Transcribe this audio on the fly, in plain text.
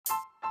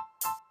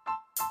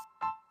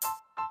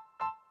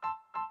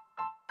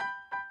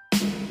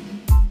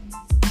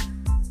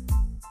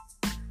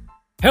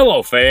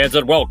Hello, fans,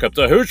 and welcome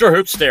to Hoosier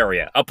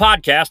Hoopsteria, a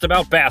podcast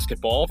about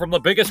basketball from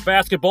the biggest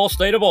basketball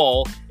state of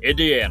all,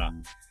 Indiana.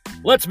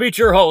 Let's meet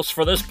your hosts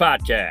for this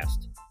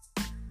podcast.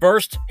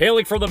 First,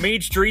 hailing from the mean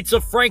streets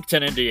of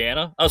Frankton,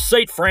 Indiana, a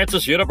St.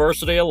 Francis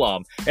University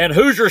alum and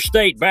Hoosier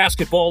State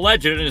basketball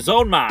legend in his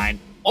own mind,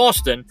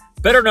 Austin,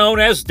 better known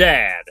as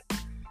Dad.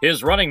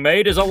 His running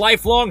mate is a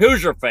lifelong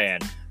Hoosier fan,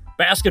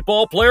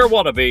 basketball player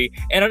wannabe,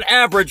 and an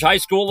average high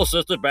school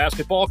assistant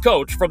basketball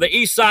coach from the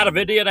east side of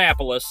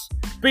Indianapolis,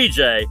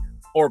 BJ,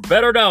 or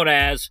better known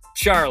as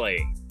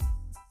Charlie.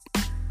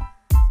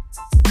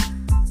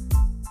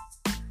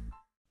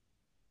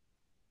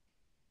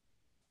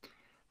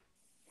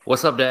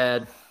 What's up,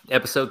 Dad?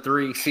 Episode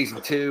 3,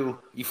 Season 2.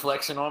 You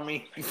flexing on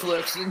me? You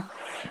flexing?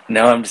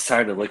 No, I'm just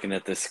tired of looking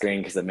at this screen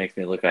because it makes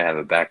me look like I have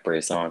a back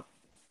brace on.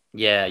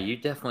 Yeah, you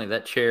definitely,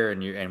 that chair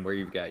and where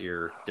you've got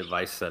your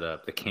device set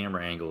up, the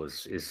camera angle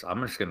is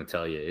I'm just going to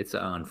tell you, it's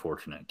an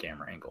unfortunate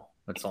camera angle.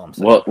 That's all I'm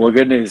saying. Well,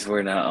 good news,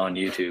 we're not on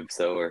YouTube,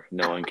 so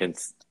no one can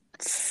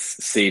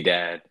see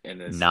Dad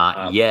in his...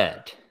 Not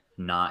yet.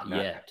 Not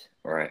yet.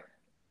 Right.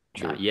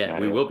 True. Not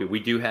yet. We will be. We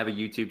do have a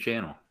YouTube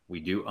channel.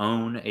 We do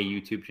own a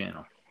YouTube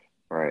channel.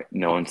 Right.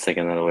 No one's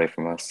taking that away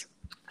from us.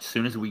 As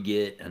soon as we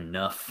get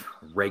enough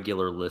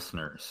regular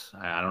listeners,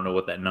 I don't know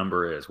what that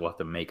number is. We'll have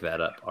to make that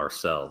up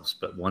ourselves.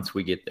 But once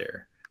we get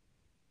there,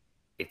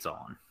 it's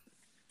on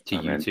to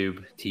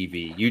YouTube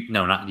TV.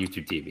 No, not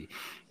YouTube TV.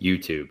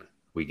 YouTube,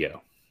 we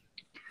go.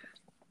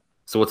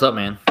 So what's up,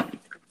 man?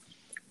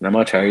 Not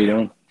much. How are you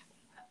doing?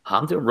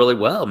 I'm doing really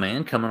well,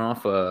 man. Coming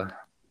off a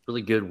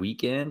really good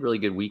weekend.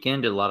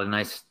 Did a lot of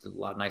nice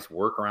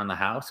work around the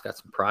house. Got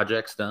some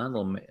projects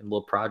done,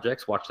 little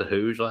projects. Watched the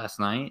Hoos last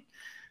night.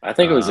 I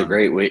think it was a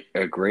great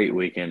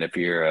weekend if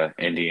you're an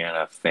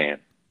Indiana fan.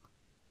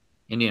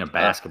 Indiana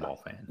basketball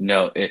fan.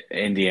 No,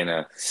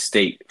 Indiana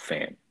State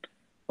fan.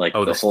 Like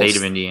the state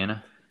of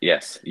Indiana?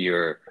 Yes,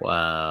 you're.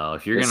 Wow,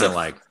 if you're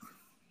gonna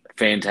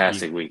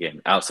fantastic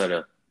weekend outside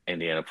of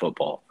Indiana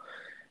football.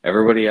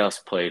 Everybody else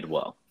played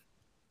well.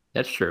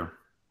 That's true.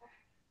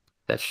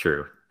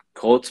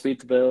 Colts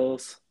beat the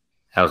Bills.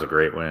 That was a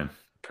great win.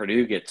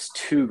 Purdue gets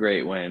 2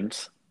 great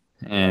wins.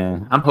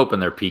 And I'm hoping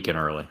they're peaking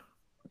early.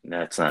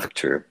 That's not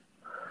true.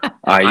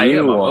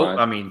 IU won.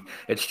 I mean,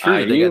 it's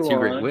true they got 2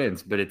 great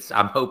wins, but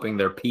I'm hoping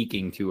they're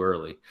peaking too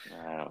early.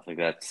 I don't think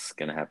that's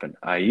going to happen.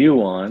 IU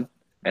won,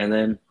 and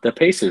then the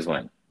Pacers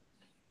win.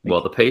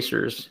 Well, the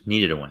Pacers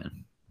needed a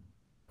win.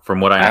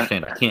 From what I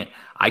understand,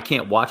 I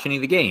can't watch any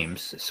of the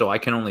games, so I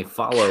can only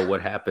follow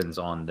what happens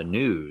on the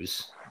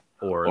news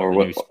or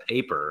the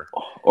newspaper.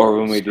 Or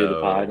when we do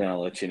the pod, and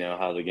I'll let you know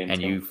how the game's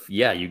going.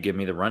 You give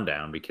me the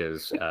rundown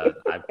because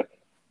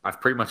I've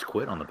pretty much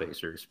quit on the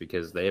Pacers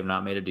because they have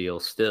not made a deal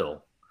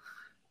still.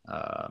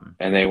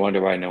 And they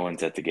wonder why no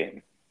one's at the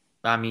game.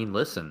 I mean,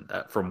 listen,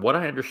 from what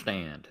I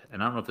understand,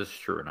 and I don't know if this is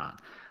true or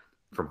not,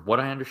 from what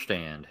I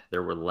understand,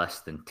 there were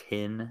less than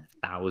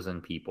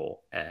 10,000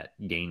 people at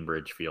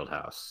Gainbridge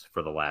Fieldhouse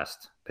for the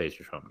last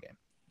Pacers home game.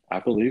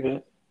 I believe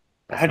it.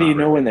 How do you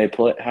know when they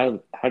play? How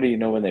do you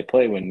know when they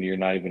play when you're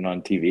not even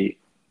on TV?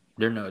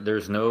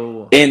 There's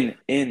no in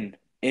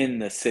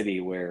the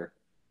city where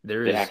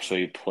they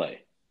actually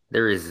play.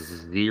 There is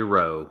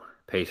 0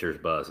 Pacers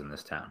buzz in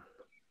this town.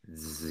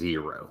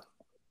 0.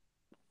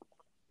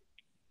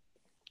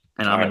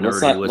 And I'm a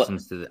nerd who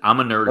listens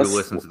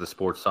to the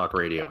sports talk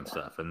radio and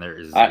stuff, and there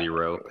is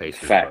 0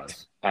 Pacers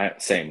buzz.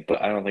 Same,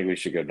 but I don't think we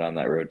should go down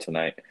that road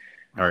tonight.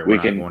 All right, we're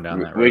not going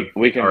down that road.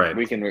 We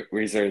can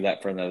reserve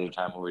that for another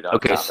time when we don't.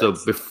 Okay, so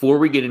before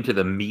we get into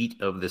the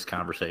meat of this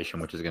conversation,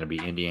 which is going to be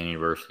Indiana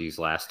University's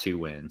last 2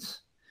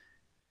 wins,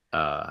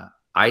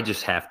 I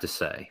just have to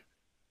say,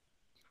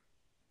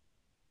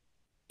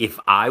 if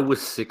I was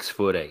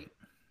 6'8",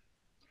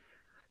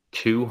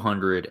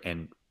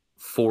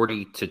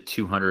 240 to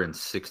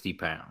 260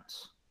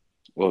 pounds,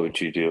 what would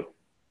you do?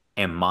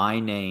 And my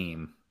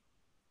name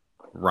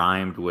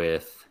rhymed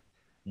with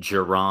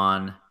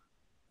Jerron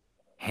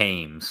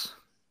Hames,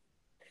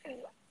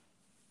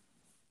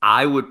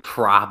 I would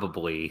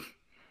probably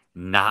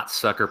not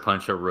sucker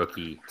punch a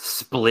rookie,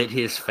 split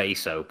his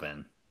face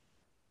open,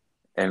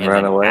 and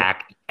run away,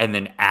 and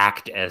then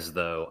act as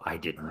though I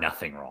did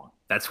nothing wrong.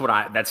 That's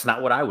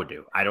not what I would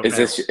do. I don't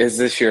know. Is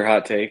this your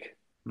hot take?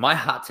 My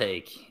hot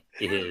take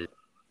is,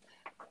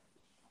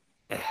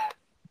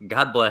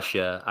 God bless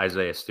you,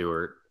 Isaiah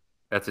Stewart.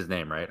 That's his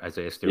name, right?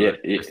 Isaiah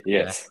Stewart.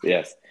 Yes.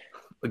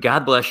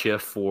 God bless you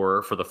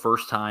for the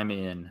first time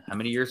in, how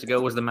many years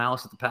ago was the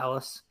Malice at the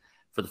Palace?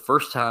 For the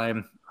first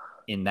time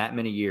in that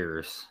many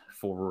years,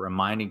 for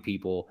reminding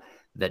people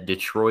that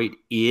Detroit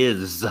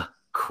is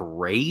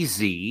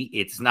crazy.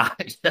 It's not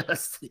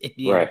just the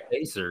Indiana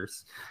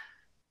Pacers.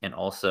 And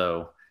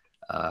also,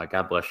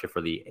 God bless you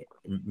for the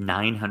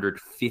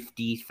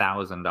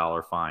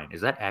 $950,000 fine. Is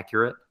that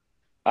accurate?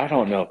 I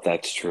don't know if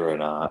that's true or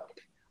not.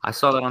 I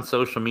saw that on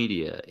social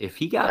media. If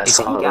he got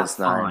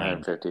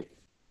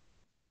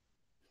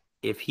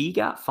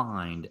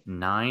fined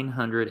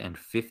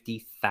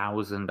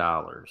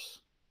 $950,000,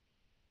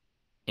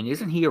 and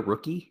isn't he a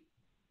rookie?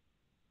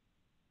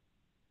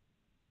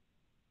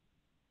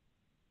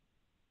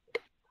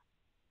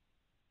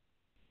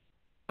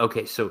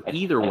 Okay, so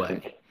either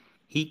way,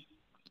 he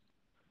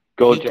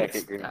gold he jacket,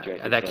 gets, green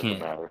jacket, that doesn't can't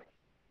matter.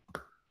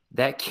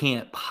 that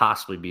can't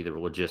possibly be the I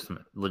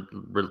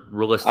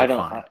realistic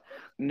don't. fine.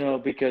 No,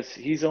 because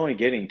he's only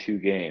getting 2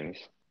 games,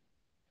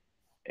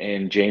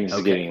 and James is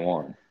Okay, getting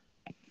 1.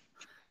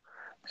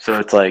 So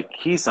it's like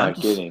he's I'm not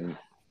just getting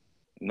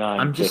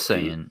I'm just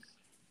 950. saying.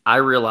 I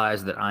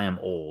realize that I am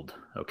old.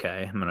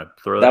 Okay, I'm gonna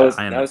throw that out.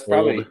 I am That an was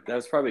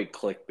old. probably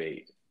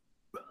clickbait.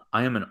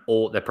 I am an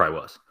old. That probably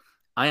was.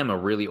 I am a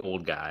really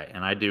old guy,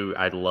 and I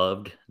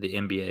loved the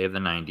NBA of the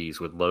 '90s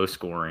with low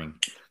scoring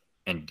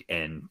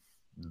and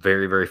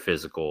very very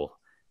physical.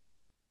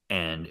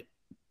 And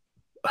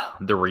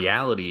the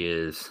reality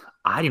is,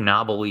 I do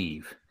not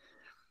believe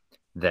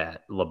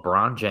that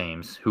LeBron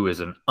James, who is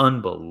an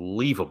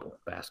unbelievable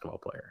basketball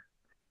player,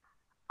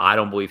 I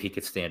don't believe he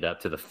could stand up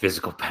to the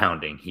physical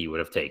pounding he would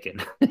have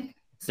taken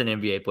as an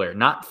NBA player.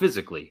 Not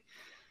physically,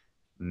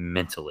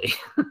 mentally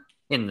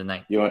in the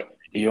night. You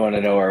want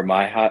to know where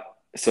my hot?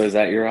 So is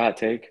that your hot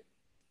take?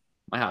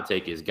 My hot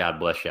take is God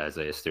bless you,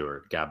 Isaiah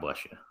Stewart. God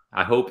bless you.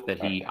 I hope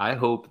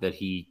that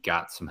he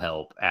got some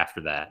help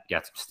after that,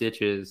 got some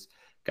stitches,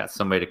 got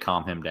somebody to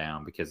calm him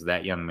down because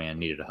that young man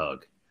needed a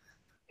hug.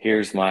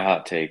 Here's my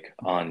hot take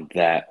on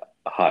that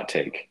hot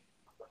take.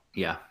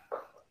 Yeah.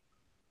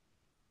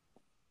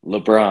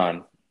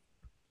 LeBron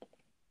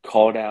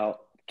called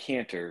out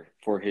Cantor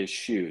for his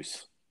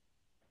shoes.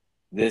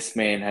 This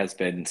man has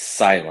been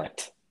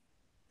silent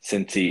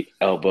since he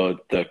elbowed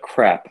the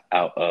crap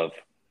out of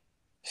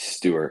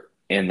Stewart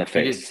in the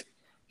face.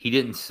 He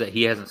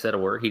hasn't said a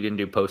word. He didn't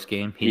do post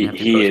game. He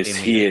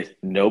is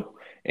nope.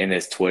 And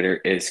his Twitter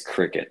is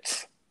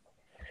crickets.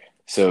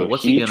 So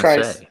what's he gonna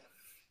tries say?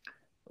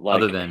 like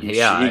Other than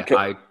he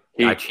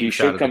I cheap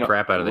shot the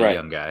crap out of that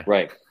young guy.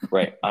 Right.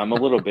 I'm a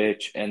little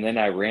bitch, and then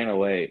I ran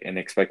away and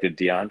expected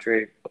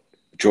DeAndre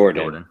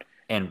Jordan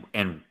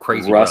and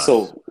crazy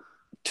Russell Russ.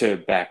 to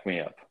back me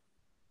up.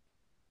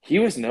 He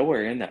was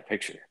nowhere in that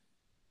picture.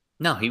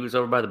 No, he was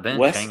over by the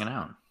bench hanging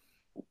out.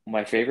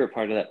 My favorite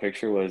part of that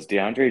picture was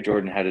DeAndre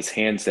Jordan had his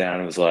hands down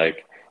and was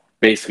like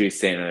basically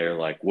standing there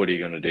like, what are you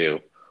going to do?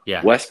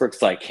 Yeah.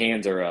 Westbrook's like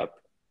hands are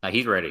up.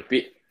 He's ready.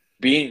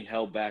 Being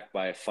held back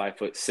by a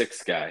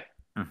 5'6" guy.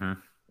 Mm-hmm.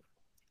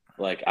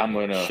 Like I'm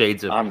gonna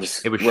shades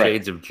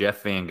of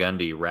Jeff Van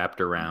Gundy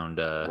wrapped around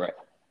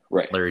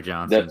Larry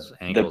Johnson's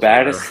ankles.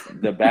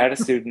 The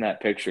baddest dude in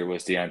that picture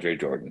was DeAndre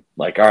Jordan.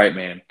 Like, all right,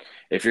 man,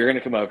 if you're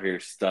gonna come over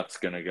here, stuff's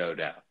gonna go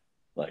down.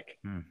 Like,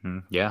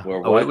 yeah. Where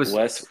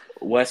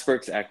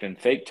Westbrook's acting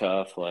fake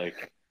tough.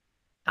 Like,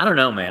 I don't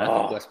know, man. I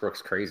think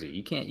Westbrook's crazy.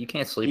 You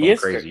can't sleep on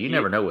crazy. You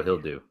never know what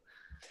he'll do.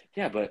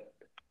 Yeah, but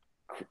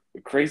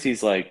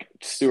crazy's like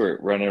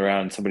Stewart running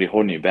around, somebody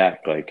holding you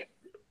back, like,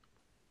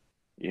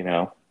 you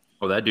know.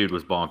 Well, that dude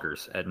was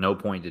bonkers. At no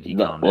point did he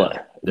calm down.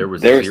 There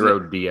was zero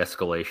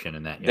de-escalation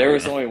in that. There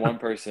was only one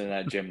person in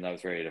that gym that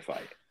was ready to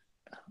fight.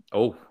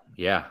 Oh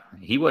yeah,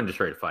 he wasn't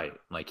just ready to fight.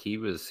 Like he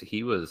was.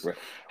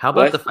 How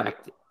about the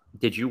fact?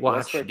 Did you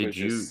watch? I'm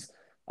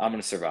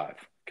gonna survive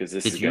because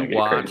this. Did you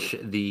watch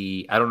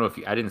the? I don't know if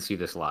I didn't see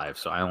this live,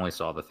 so I only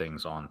saw the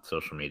things on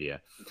social media.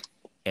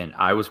 And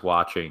I was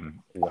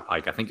watching,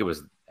 like I think it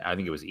was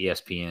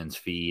ESPN's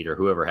feed or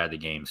whoever had the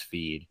game's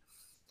feed.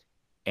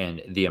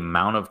 And the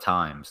amount of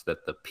times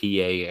that the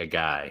PA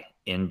guy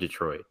in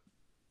Detroit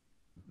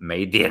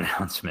made the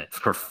announcement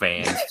for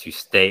fans to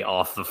stay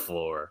off the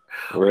floor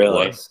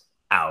was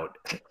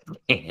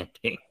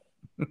outstanding.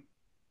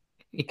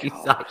 He's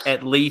like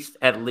at least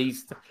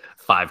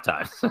 5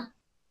 times.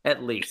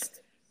 At least.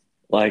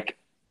 Like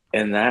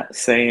in that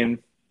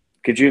same,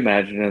 could you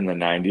imagine in the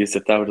 90s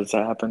if that would have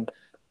happened?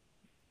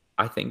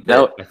 I think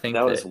that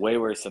was way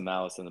worse than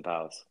Malice in the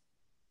Palace.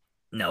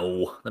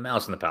 No, the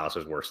Malice in the Palace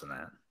was worse than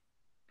that.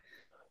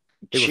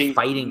 They were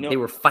fighting. They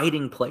were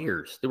fighting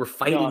players. They were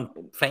fighting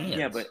fans.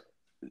 Yeah, but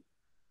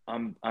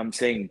I'm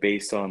saying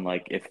based on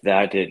like if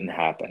that didn't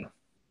happen,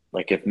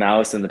 like if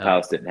Malice in the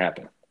Palace didn't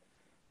happen,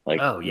 like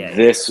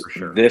this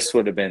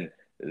would have been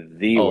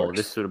the worst.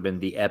 This would have been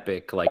the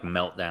epic like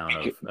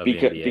meltdown of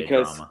NBA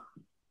drama.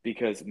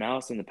 Because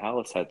Malice in the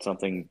Palace had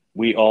something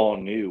we all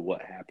knew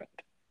what happened.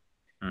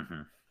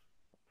 Mm-hmm.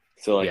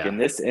 So like in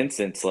this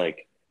instance,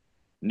 like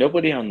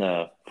nobody on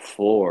the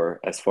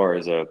floor as far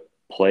as a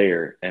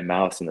player and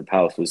Malice in the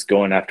Palace was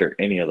going after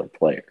any other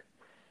player.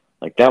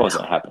 Like that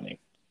wasn't happening.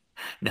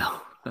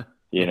 No.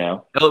 You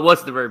know? No, it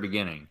was at the very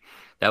beginning.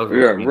 That was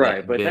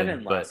right, but that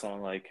didn't last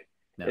long. Like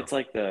it's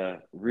like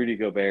the Rudy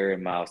Gobert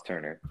and Miles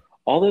Turner.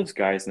 All those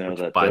guys know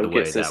that. By the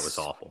way, that was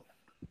awful.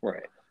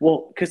 Right.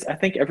 Well, because I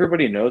think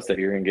everybody knows that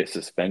you're going to get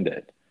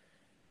suspended.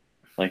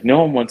 Like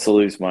no one wants to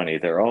lose money.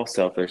 They're all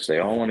selfish. They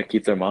all want to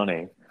keep their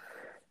money,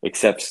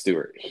 except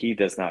Stewart. He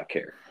does not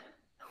care.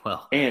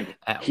 Well, and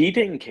he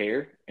didn't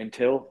care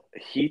until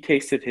he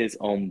tasted his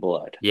own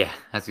blood. Yeah,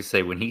 as you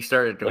say, when he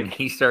started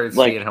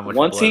seeing how much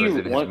blood was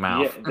in his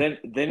mouth. Yeah,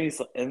 then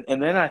he's and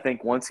then I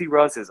think once he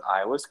realized his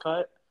eye was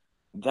cut,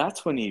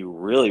 that's when he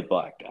really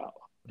blacked out.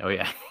 Oh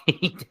yeah,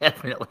 he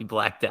definitely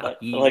blacked out.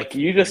 Like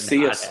you just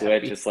see a not switch,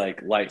 happy. it's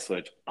like light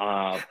switch.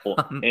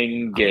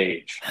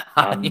 Engage.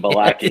 I'm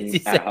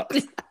blacking out.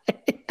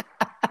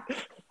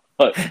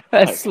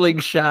 That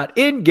slingshot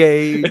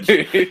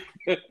engage.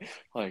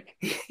 Like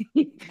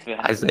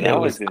Isaiah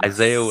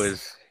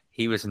was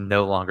he was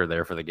no longer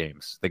there for the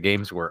games. The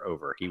games were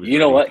over. He was You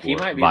know ready what? for He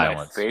might be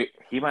violence.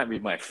 he might be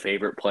my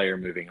favorite player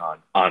moving on,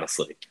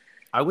 honestly.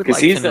 I would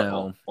Because like he's to the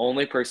know.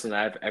 only person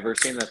that I've ever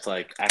seen that's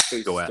like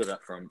actually Go at.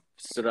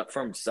 stood up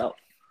for himself.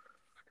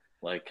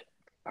 Like,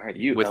 all right,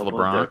 you With elbowed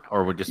LeBron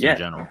or with just Yeah. in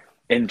general?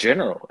 in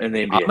general in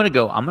the NBA. I'm gonna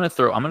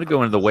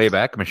go into the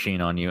Wayback Machine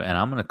on you, and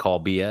I'm gonna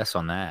call BS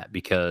on that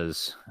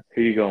because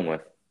Who are you going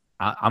with?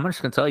 I'm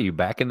just gonna tell you,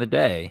 back in the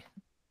day,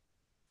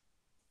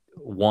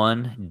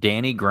 one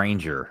Danny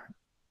Granger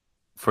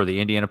for the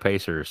Indiana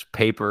Pacers,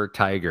 paper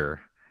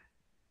tiger,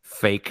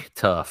 fake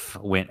tough,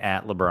 went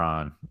at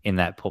LeBron in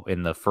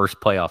the first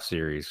playoff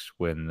series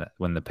when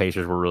the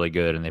Pacers were really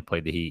good and they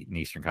played the Heat in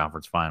the Eastern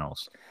Conference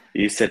Finals.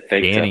 You said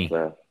fake Danny, tough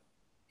though.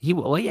 he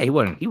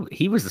wasn't.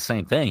 He was the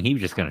same thing. He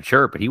was just going to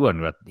chirp, but he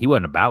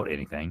wasn't about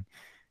anything.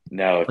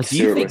 No, Like,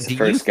 Stewart was the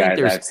first guy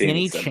that I've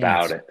seen that's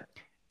about it.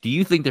 Do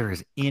you think there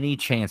is any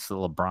chance that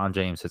LeBron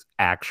James has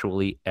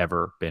actually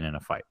ever been in a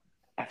fight?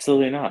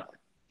 Absolutely not.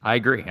 I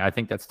agree. I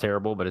think that's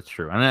terrible, but it's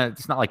true. And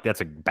it's not like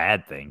that's a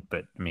bad thing,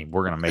 but I mean,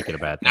 we're going to make it a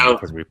bad thing No.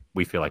 because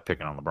we feel like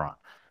picking on LeBron.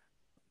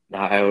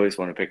 I always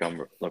want to pick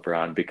on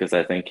LeBron because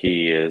I think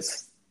he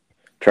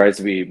tries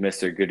to be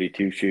Mr. Goody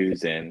Two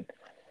Shoes and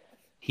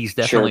He's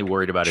definitely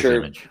worried about his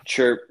image.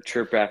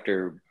 Chirp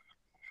after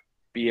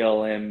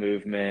BLM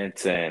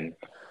movements and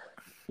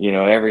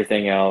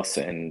everything else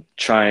and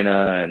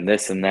China and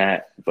this and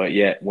that. But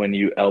yet when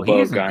you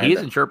elbow a guy, he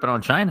isn't chirping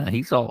on China.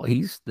 That's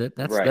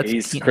Right,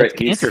 that's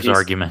Cantor's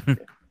argument.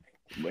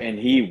 And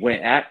he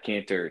went at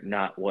Cantor,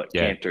 not what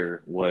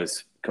Cantor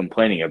was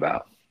complaining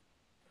about.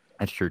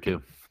 That's true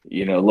too.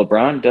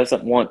 LeBron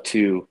doesn't want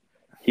to.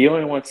 He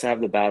only wants to have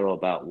the battle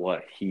about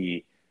what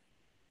he.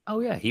 Oh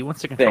yeah, he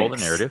wants to control the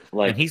narrative,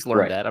 and he's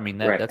learned that. I mean,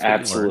 that's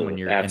what you learn when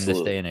you're in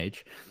this day and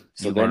age.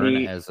 So you then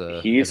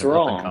learn he's an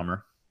wrong.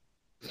 up-and-comer.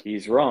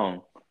 He's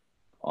wrong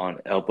on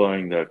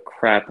elbowing the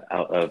crap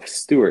out of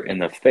Stewart in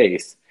the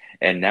face,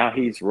 and now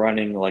he's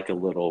running like a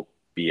little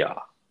bia.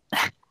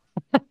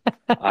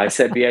 I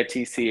said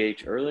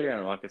bitch earlier, and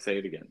I'm not gonna say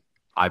it again.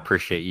 I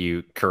appreciate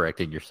you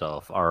correcting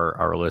yourself.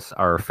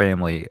 Our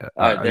family.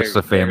 This is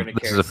a family.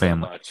 This is a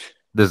family.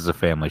 This is a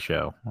family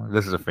show.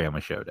 This is a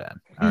family show, Dad.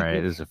 All right,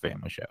 this is a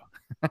family show.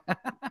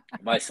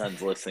 My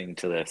son's listening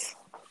to this.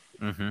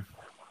 Mm-hmm.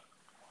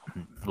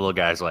 The little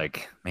guy's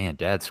like, man,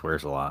 Dad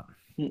swears a lot.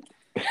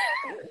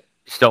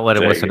 Just don't let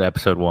him listen to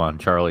episode 1.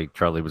 Charlie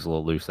was a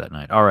little loose that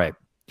night. All right.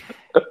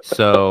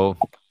 So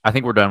I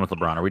think we're done with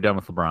LeBron. Are we done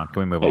with LeBron?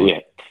 Can we move on? Yeah,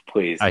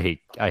 please. I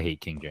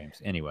hate King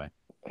James. Anyway.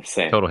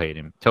 Same. Total hate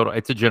him.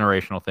 It's a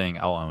generational thing.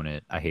 I'll own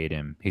it. I hate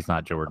him. He's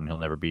not Jordan. He'll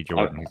never be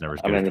Jordan. He's never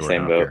as good as Jordan.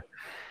 I'm in the same boat.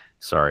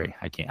 Sorry,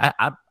 I can't.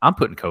 I'm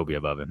putting Kobe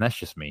above him. That's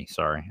just me.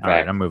 Sorry. All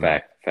right, I'm moving.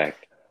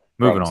 Fact.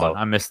 Moving on.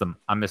 I miss them.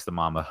 I miss the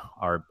Mamba.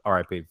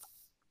 R.I.P.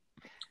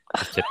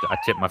 I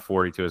tipped my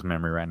 40 to his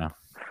memory right now.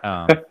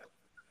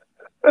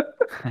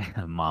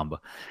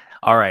 Mamba.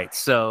 All right.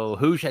 So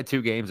Hoosh had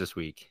 2 games this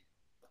week.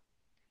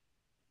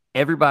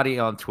 Everybody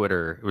on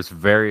Twitter was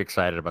very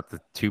excited about the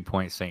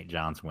 2-point St.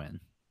 John's win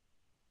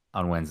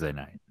on Wednesday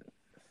night.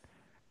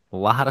 A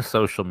lot of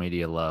social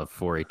media love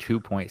for a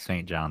 2-point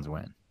St. John's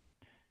win.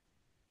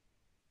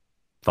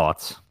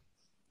 Thoughts?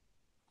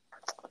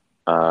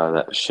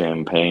 That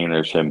champagne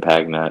or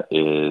champagne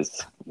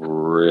is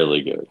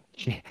really good.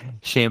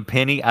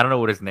 Champagne. I don't know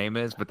what his name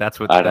is, but that's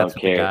what the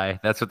guy on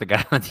the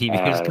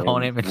TV was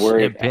calling him.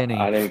 Champagne.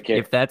 I didn't care.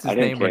 If that's his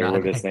name or not,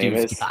 what his name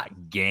is.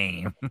 Got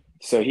game.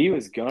 So he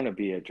was gonna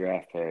be a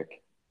draft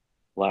pick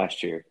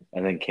last year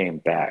and then came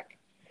back.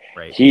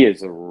 Right. He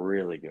is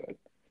really good.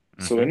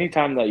 Mm-hmm. So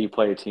anytime that you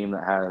play a team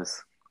that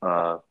has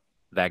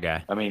that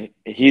guy, I mean,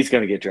 he's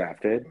gonna get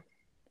drafted.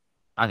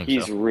 I think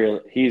he's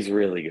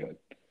really good.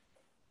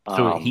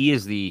 So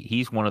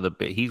he's one of the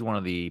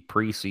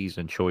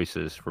preseason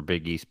choices for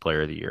Big East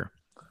Player of the Year.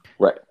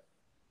 Right.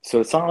 So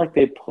it's not like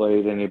they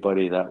played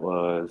anybody that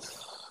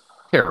was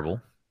terrible,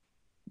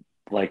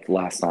 like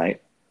last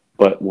night,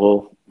 but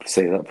we'll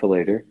say that for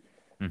later.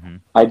 Mm-hmm.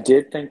 I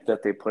did think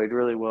that they played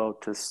really well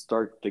to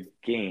start the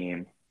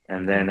game,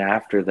 and then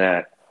after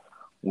that,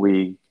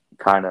 we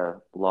kind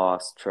of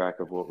lost track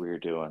of what we were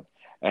doing.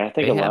 And I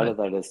think a lot of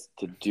that is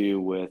to do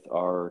with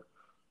our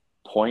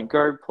point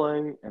guard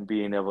play and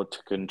being able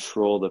to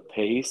control the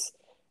pace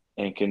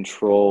and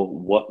control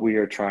what we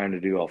are trying to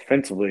do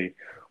offensively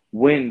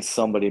when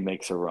somebody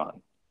makes a run.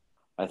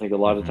 I think a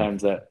lot of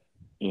times that,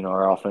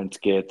 our offense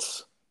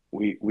gets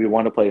we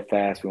want to play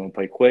fast, we want to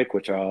play quick,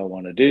 which I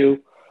want to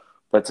do.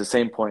 But at the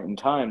same point in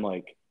time,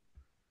 like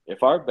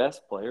if our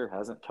best player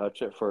hasn't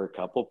touched it for a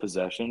couple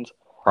possessions,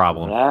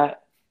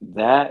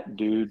 that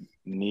dude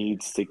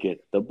needs to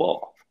get the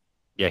ball.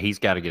 Yeah, he's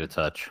got to get a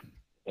touch.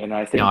 And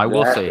I think I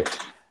will say,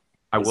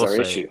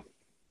 issue.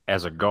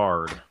 as a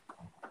guard,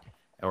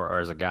 or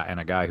as a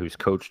guy who's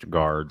coached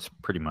guards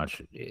pretty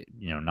much,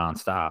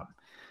 nonstop.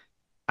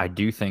 I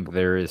do think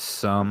there is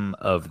some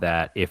of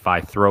that. If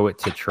I throw it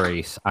to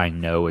Trace, I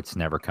know it's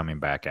never coming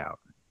back out.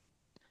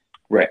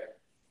 Right.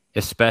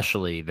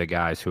 Especially the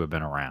guys who have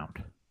been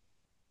around.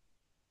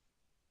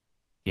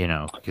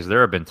 Because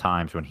there have been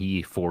times when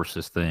he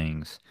forces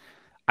things.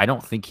 I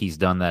don't think he's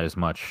done that as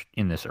much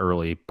in this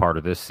early part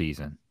of this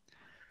season.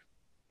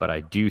 But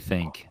I do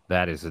think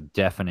that is a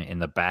definite in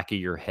the back of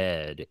your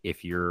head.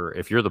 If you're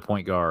the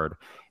point guard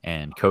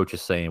and coach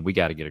is saying we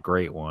got to get a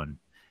great one,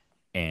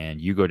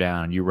 and you go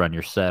down and you run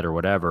your set or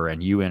whatever,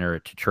 and you enter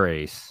it to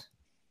Trace,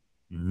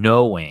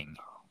 knowing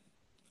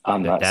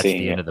that's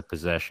the end of the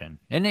possession.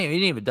 And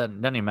it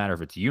doesn't even matter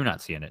if it's you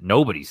not seeing it.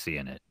 Nobody's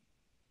seeing it.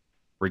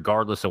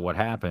 Regardless of what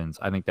happens,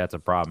 I think that's a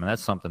problem. And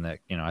that's something that,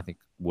 I think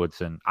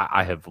Woodson,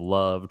 I have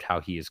loved how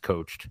he has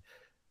coached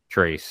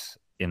Trace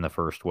in the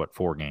first,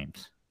 4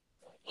 games.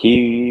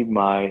 He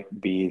might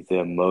be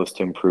the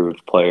most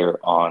improved player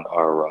on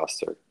our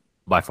roster.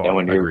 By far, and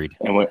when agreed.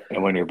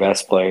 And when your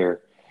best player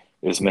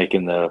is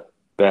making the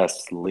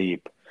best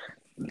leap,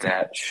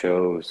 that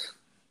shows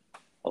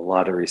a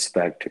lot of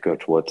respect to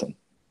Coach Woodson.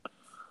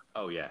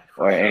 Oh, yeah.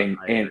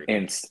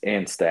 And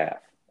staff.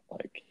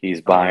 Like,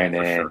 he's buying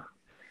in. Sure.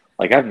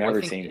 Like, I've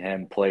never seen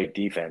him play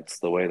defense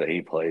the way that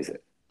he plays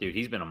it. Dude,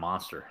 he's been a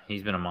monster.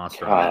 He's been a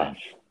monster.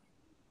 Gosh.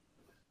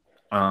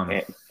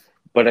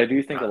 But I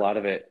do think a lot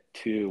of it,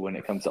 too, when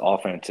it comes to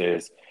offense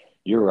is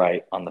you're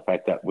right on the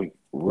fact that we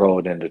roll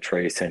it into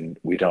Trace and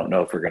we don't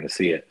know if we're going to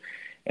see it.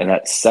 And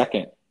that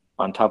second,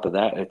 on top of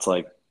that, it's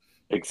like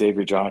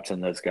Xavier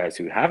Johnson, those guys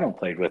who haven't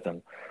played with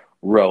him,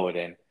 roll it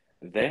in.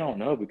 They don't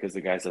know because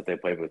the guys that they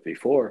played with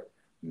before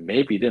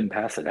maybe didn't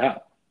pass it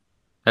out.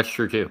 That's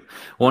true too.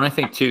 Well, and I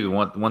think too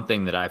one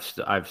thing that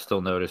I've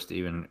still noticed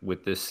even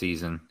with this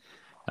season,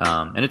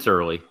 and it's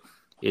early,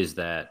 is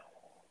that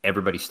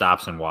everybody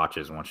stops and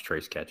watches once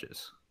Trace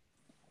catches,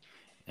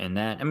 and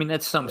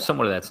that's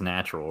somewhat of that's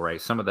natural, right?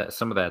 Some of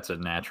that's a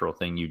natural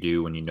thing you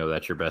do when you know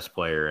that's your best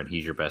player and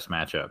he's your best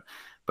matchup.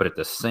 But at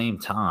the same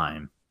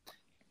time,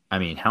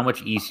 how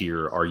much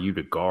easier are you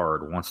to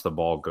guard once the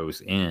ball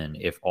goes in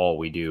if all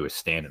we do is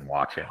stand and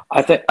watch it?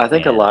 I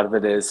think a lot of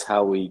it is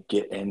how we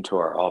get into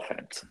our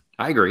offense.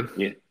 I agree.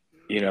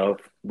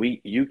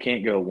 You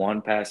can't go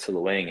one pass to the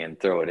wing and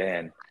throw it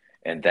in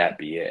and that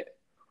be it.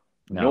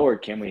 No. Nor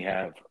can we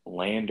have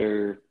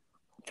Lander,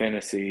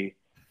 Fennessy,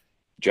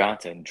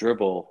 Johnson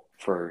dribble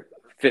for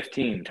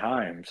 15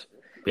 times.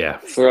 Yeah.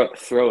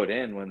 Throw it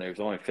in when there's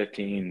only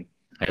 15.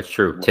 That's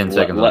true. 10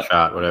 seconds on the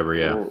shot, whatever,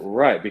 yeah.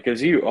 Right,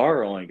 because you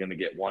are only going to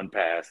get one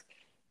pass,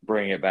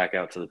 bring it back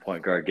out to the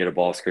point guard, get a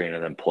ball screen,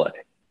 and then play.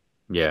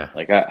 Yeah.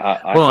 Like,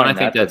 I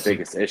think that's the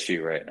biggest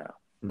issue right now.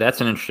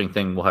 That's an interesting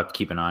thing we'll have to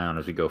keep an eye on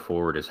as we go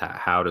forward is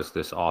how does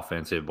this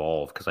offense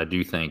evolve? Because I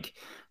do think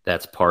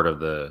that's part of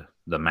the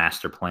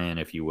master plan,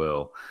 if you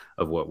will,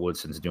 of what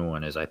Woodson's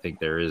doing is I think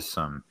there is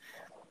some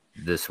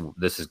this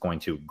is going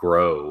to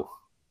grow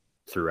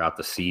throughout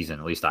the season.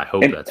 At least I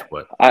hope that's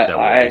what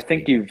I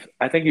think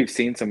you've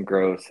seen some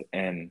growth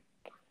in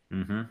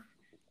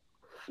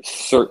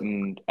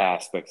certain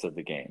aspects of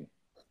the game.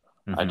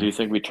 Mm-hmm. I do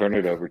think we turn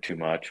it over too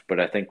much,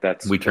 but I think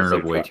we turn it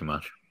over way too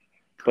much.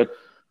 But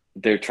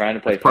they're trying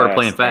to play fast. Part of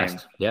playing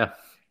fast, yeah.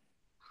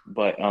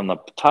 But on the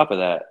top of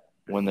that,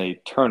 when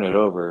they turn it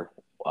over,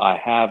 I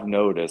have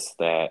noticed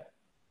that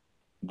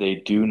they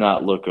do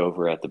not look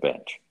over at the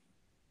bench.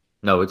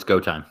 No, it's go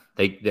time.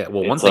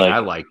 One thing I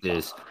liked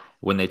is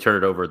when they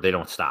turn it over, they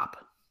don't stop.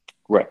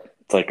 Right.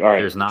 It's like, all right,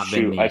 there's not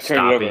been I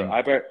turned it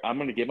over. I'm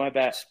going to get my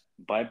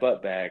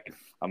butt back.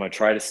 I'm going to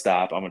try to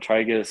stop. I'm going to try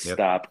to get a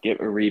stop, get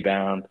a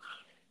rebound,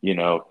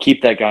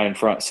 keep that guy in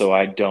front so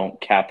I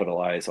don't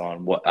capitalize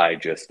on what I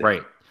just did.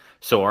 Right.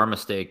 So our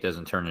mistake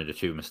doesn't turn into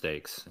 2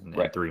 mistakes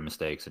and 3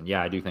 mistakes. And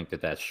yeah, I do think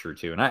that that's true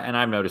too. And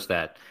I've noticed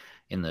that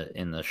in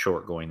the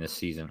short going this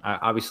season.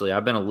 Obviously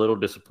I've been a little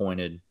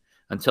disappointed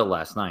until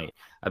last night.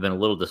 I've been a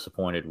little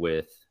disappointed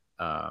with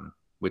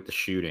the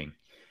shooting,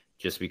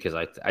 just because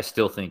I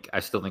still think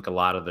a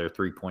lot of their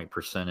 3-point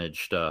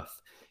percentage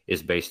stuff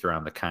is based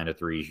around the kind of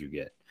threes you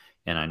get.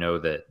 And I know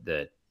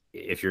that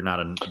if you're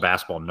not a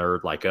basketball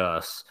nerd like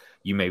us,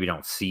 you maybe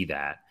don't see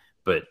that,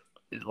 but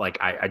like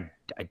I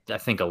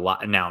think a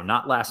lot now.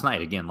 Not last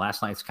night. Again,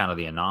 last night's kind of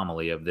the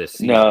anomaly of this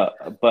season. No,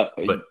 but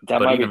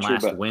that might even be true,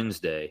 last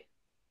Wednesday,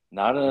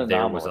 not an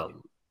anomaly.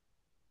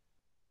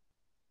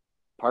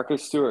 Parker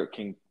Stewart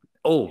can.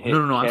 Oh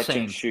no! I'm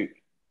saying shoot.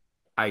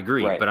 I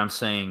agree, right. But I'm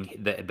saying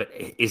that. But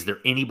is there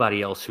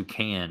anybody else who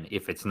can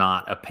if it's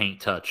not a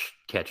paint touch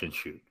catch and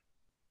shoot?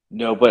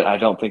 No, but I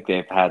don't think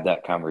they've had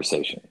that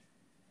conversation.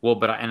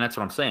 Well, and that's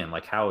what I'm saying.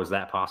 Like, how is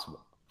that possible?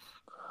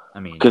 I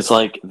mean, because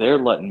they're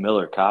letting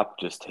Miller Kopp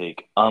just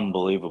take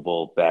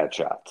unbelievable bad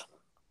shots.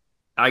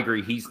 I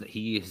agree.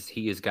 He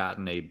has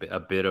gotten a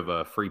bit of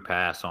a free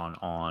pass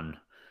on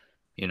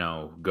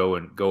go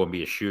and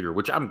be a shooter.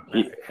 Which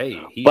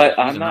he's But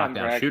a I'm not in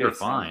knockdown shooter, practice.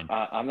 fine.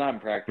 I'm not in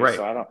practice, Right.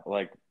 so I don't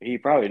like. He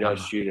probably does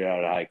I'm- shoot it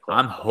out of high clip.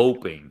 I'm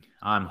hoping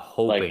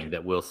Like,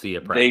 that we'll see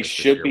a practice. they this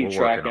should year. be We're working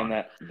tracking on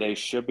it. that. They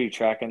should be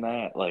tracking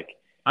that. Like,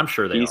 I'm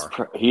sure they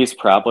are. he's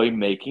probably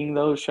making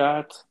those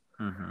shots,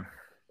 Mhm.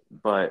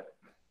 but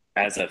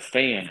as a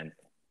fan,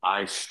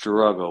 I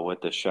struggle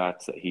with the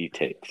shots that he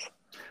takes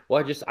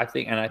Well, I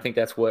think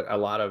that's what a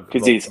lot of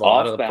because he's a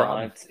lot off of the problem.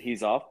 balance.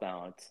 He's off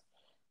balance.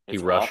 He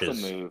It's rushes. off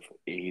the move.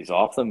 He's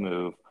off the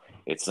move.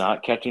 It's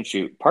not catch and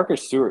shoot. Parker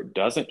Stewart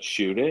doesn't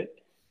shoot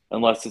it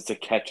unless it's a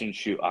catch and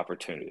shoot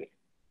opportunity.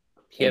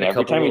 He had And a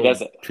every couple time he of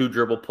does it, 2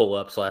 dribble pull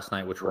ups last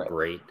night, which were Right.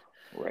 great.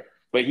 right?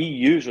 But he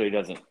usually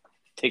doesn't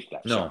take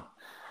that No, shot.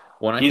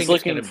 when I He's think it's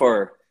looking gonna-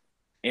 for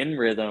in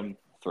rhythm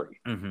 3.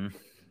 Mm-hmm.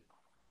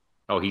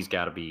 Oh, he's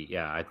got to be.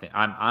 Yeah, I think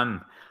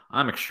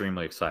I'm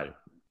extremely excited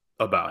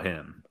about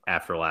him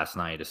after last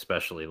night,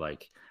 especially.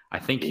 Like, I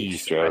think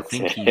he's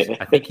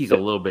a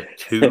little bit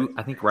too.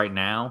 I think right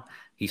now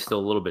he's still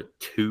a little bit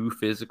too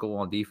physical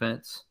on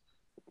defense.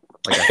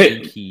 Like, I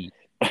think he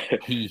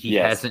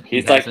hasn't.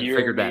 He's he like hasn't you or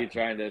figured me that.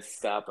 trying to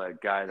stop a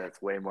guy that's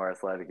way more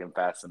athletic and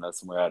fast than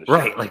us, and we're out of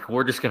Right, shot. like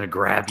we're just gonna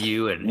grab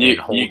you and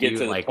hold you get to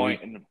the like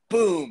point and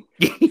boom,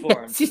 Yes,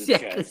 forearm to the yeah,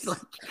 chest. it's like-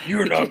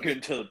 You're not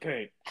getting to the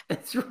paint.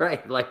 That's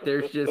right. Like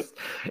there's just,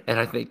 and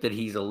I think that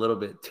he's a little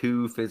bit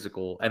too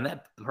physical, and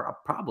that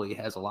probably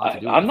has a lot to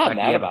do with I'm the not fact he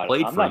mad hasn't about it.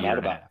 played I'm for a not year mad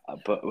and a about half.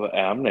 it. But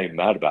I'm not even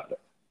mad about it.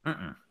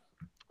 Mm-mm.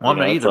 Well, I'm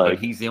not it's either, like-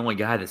 but he's the only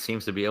guy that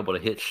seems to be able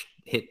to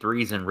hit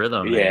threes in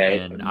rhythm, Yeah,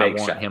 and I make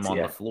want shots, him on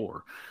yeah. the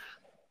floor.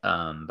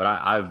 But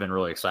I've been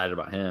really excited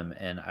about him,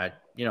 and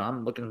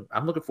I'm looking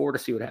forward to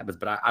see what happens.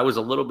 But I was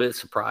a little bit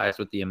surprised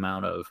with the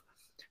amount of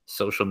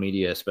social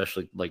media,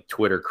 especially like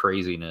Twitter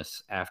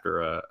craziness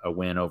after a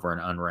win over an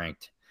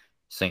unranked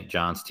St.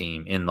 John's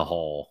team in the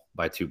Hall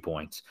by 2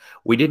 points.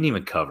 We didn't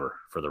even cover,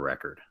 for the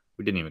record.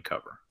 We didn't even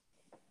cover.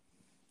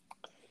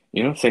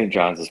 St.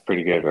 John's is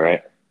pretty good,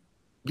 right?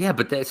 Yeah,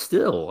 but that's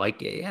still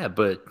like, yeah,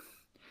 but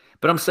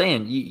I'm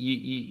saying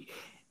you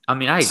I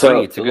mean, I agree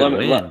So, it's a good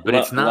win, but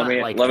it's not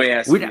let like me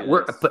ask we're you not,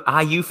 we're, this. but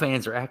IU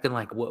fans are acting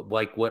like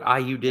what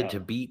IU did to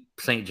beat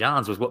St.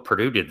 John's was what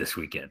Purdue did this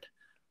weekend.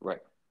 Right.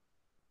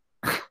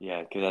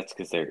 Yeah,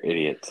 because they're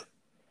idiots.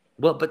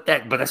 Well, but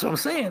that's what I'm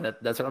saying.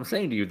 That's what I'm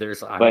saying to you.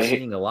 I'm But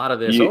seeing a lot of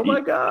this. you- Oh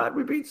my God,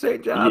 we beat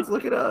St. John's.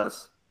 Look at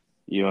us.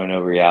 You want to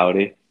know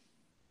reality?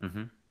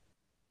 Mm-hmm.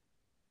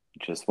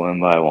 Just 1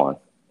 by 1.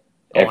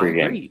 Every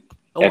game. Agree.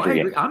 Oh, Every I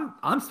agree. game.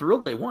 I'm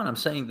thrilled they won. I'm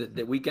saying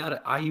that we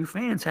got IU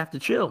fans have to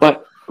chill.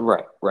 But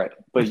right.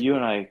 But you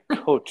and I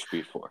coached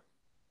before.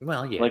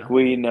 Well, yeah. Like,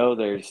 we know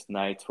there's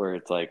nights where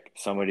it's like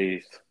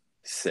somebody's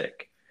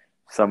sick.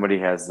 Somebody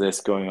has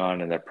this going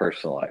on in their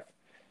personal life.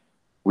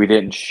 We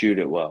didn't shoot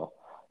it well.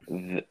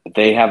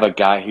 They have a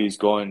guy who's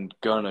gonna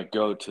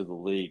go to the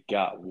league,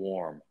 got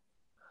warm.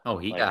 Oh,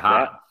 he Like got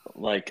hot.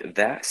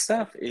 that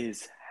stuff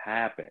is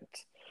happened.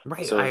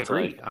 Right. So I it's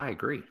agree. like, I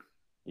agree.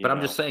 you But I'm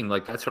know, just saying,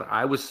 like, that's what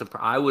I was.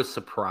 I was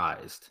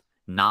surprised,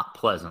 not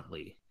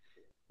pleasantly,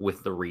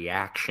 with the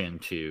reaction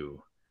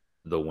to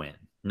the win.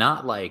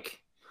 Not like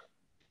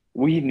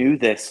we knew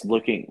this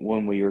looking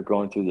when we were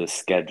going through the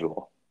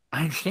schedule.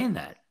 I understand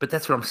that, but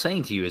that's what I'm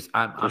saying to you is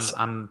I'm Our fans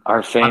I'm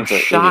are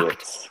shocked.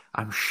 idiots.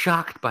 I'm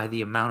shocked by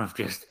the amount of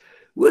just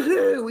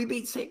woohoo. We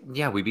beat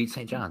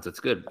St. John's.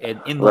 It's good.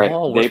 And in the Right.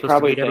 hall, we're They supposed to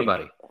probably beat think-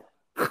 everybody.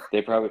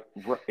 They probably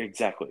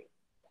exactly.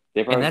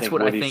 They probably that's think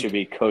what I Woody think- should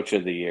be coach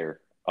of the year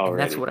And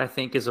already. that's what I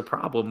think is a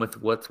problem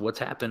with what's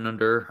happened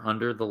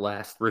under the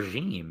last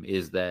regime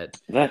is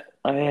that.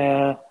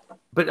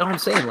 But I'm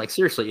saying, like,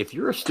 seriously, if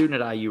you're a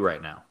student at IU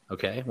right now,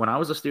 okay? When I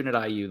was a student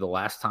at IU, the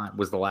last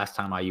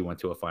time IU went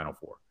to a Final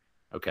Four,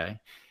 okay?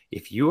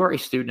 If you are a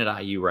student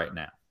at IU right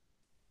now,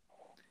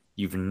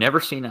 you've never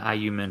seen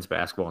IU men's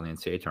basketball in the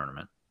NCAA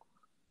tournament.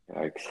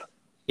 Yikes.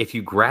 If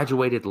you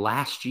graduated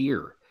last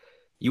year,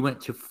 you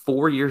went to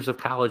 4 years of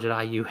college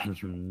at IU and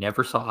you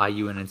never saw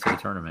IU in an NCAA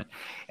tournament.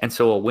 And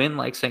so a win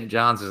like St.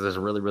 John's is a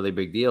really, really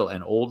big deal.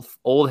 And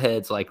old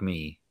heads like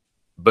me,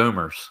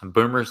 boomers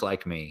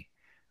like me,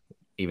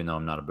 even though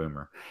I'm not a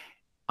boomer,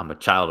 I'm a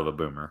child of a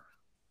boomer.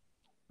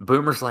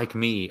 Boomers like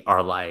me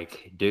are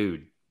like,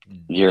 dude,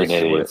 You're an this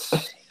is idiot. what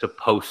it's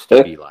supposed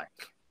to be like.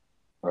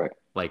 Right.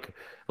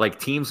 Like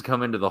teams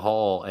come into the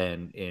hall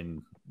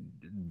and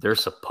they're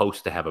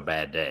supposed to have a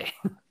bad day.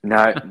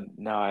 Now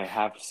I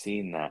have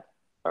seen that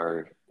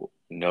or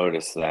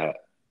noticed that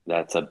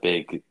that's a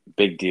big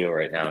deal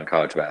right now in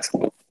college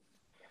basketball.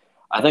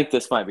 I think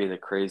this might be the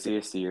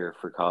craziest year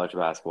for college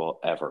basketball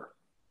ever.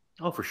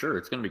 Oh, for sure.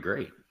 It's going to be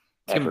great.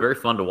 It's going to Ever. be very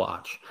fun to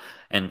watch.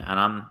 And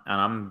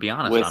I'm be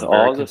honest, With I'm all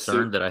very the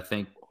concerned that I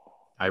With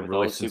all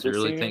really the super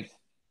sincerely seniors? think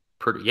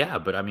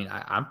but I mean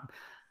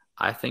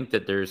I think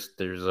that there's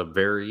a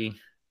very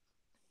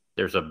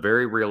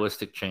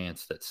realistic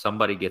chance that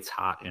somebody gets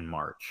hot in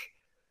March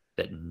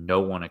that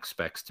no one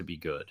expects to be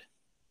good.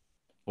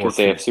 Because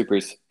they have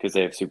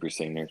super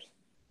seniors.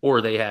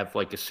 Or they have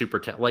like a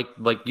super like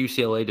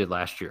UCLA did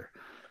last year.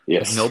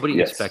 Yes. Nobody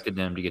yes. expected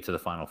them to get to the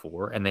Final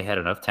Four, and they had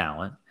enough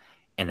talent.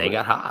 and they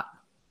got hot.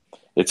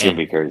 It's going to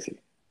be crazy.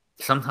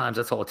 Sometimes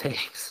that's all it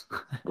takes.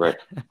 Right.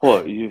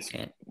 Well, you just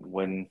And-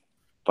 win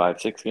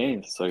 5-6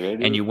 games. So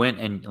And you win,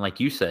 and like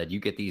you said, you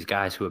get these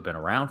guys who have been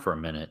around for a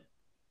minute,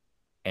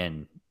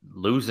 and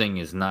losing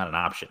is not an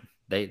option.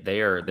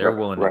 They're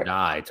willing to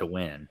die to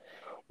win.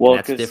 Well,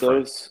 that's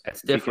different.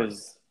 That's different.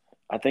 Because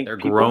I think They're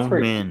people grown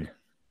men.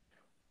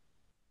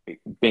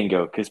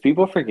 Bingo. Because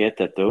people forget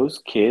that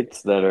those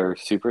kids that are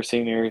super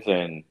seniors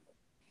and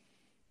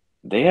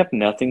they have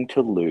nothing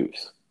to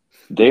lose.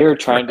 They are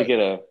trying to get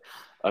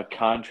a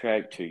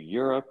contract to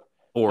Europe.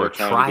 Or a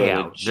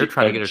tryout. They're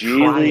trying to get a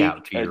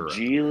tryout to Europe. A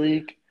G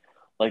League.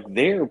 Like,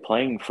 they're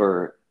playing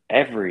for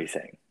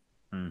everything.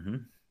 Mm-hmm.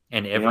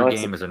 And every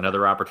game is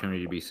another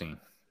opportunity to be seen.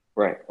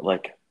 Right.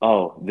 Like,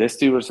 oh, this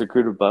dude was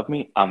recruited above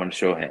me. I'm going to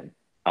show him.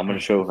 I'm going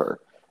to show her.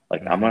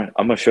 Like, I'm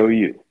going to show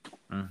you.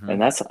 Mm-hmm.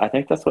 And I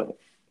think that's what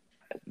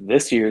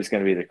this year is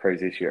going to be the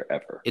craziest year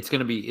ever. It's going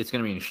to be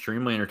an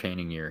extremely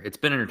entertaining year. It's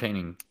been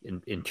entertaining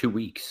in 2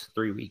 weeks,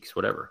 3 weeks,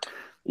 whatever.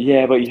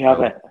 Yeah, but you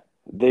haven't.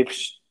 They've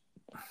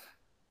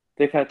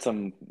had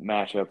some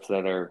matchups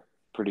that are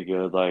pretty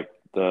good, like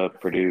the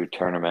Purdue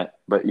tournament.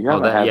 But you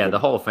haven't. The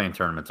Hall of Fame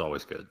tournament's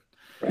always good.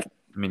 Right.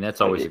 I mean,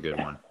 that's always a good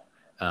one.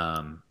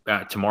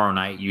 Tomorrow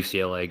night,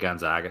 UCLA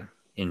Gonzaga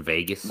in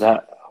Vegas.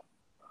 That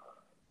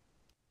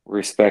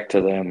respect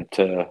to them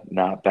to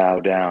not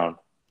bow down.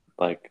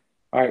 Like,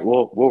 all right,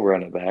 we'll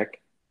run it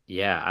back.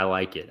 Yeah, I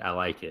like it.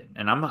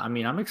 And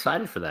I'm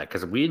excited for that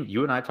because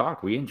you and I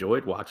talked. We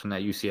enjoyed watching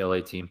that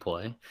UCLA team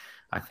play.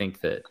 I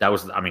think that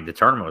was, the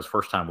tournament was the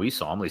first time we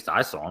saw them. At least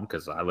I saw them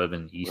because I live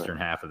in the eastern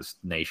half of this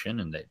nation,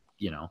 and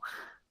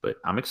but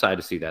I'm excited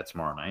to see that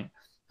tomorrow night.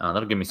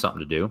 That'll give me something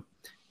to do.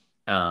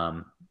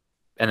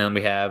 And then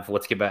we have,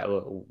 let's get back.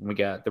 We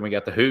got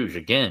the Hoos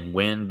again.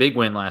 Big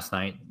win last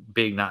night.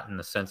 Big, not in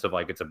the sense of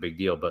like it's a big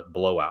deal, but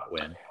blowout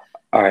win.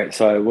 All right,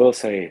 so I will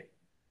say,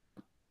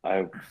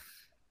 I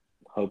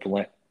hope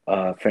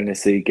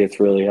Fantasy gets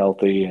really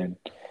healthy and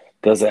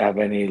doesn't have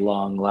any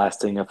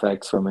long-lasting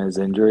effects from his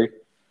injury.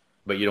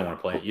 But you don't want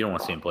to play. You don't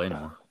want to see him play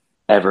anymore.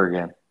 Ever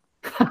again.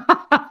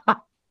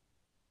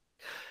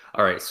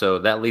 All right, so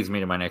that leads me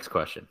to my next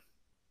question.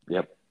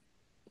 Yep.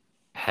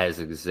 Has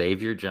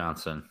Xavier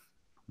Johnson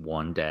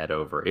won Dad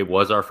over? It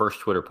was our first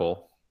Twitter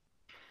poll.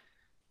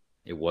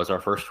 Should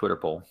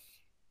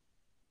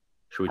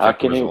we check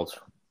the results?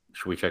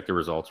 Should we check the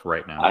results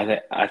right now?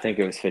 I think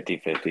it was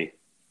 50-50.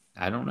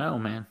 I don't know,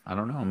 man. I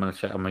don't know. I'm gonna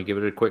check. I'm gonna give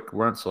it a quick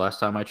run. So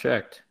last time I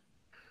checked.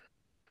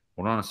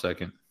 Hold on a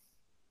second.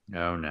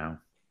 Oh no.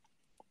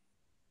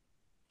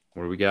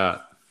 What do we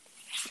got?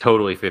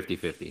 Totally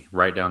 50-50.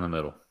 Right down the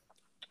middle.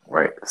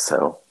 Right.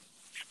 So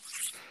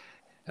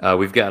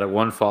we've got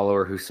one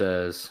follower who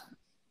says,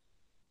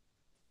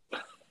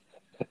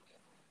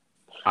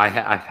 I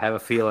have a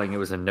feeling it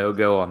was a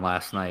no-go on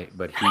last night,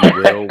 but he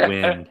will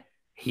win.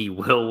 He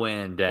will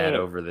win Dad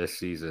over this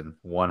season.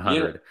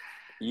 100.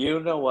 You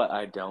know what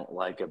I don't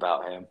like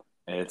about him?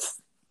 It's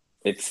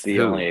the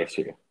only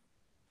issue.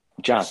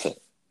 Johnson.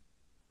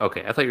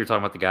 Okay, I thought you were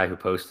talking about the guy who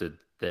posted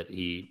that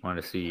he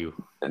wanted to see you.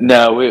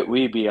 No,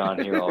 we'd be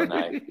on here all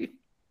night.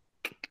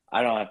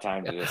 I don't have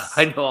time to just.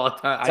 I know all the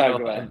time.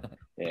 Talk about.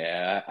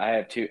 Yeah,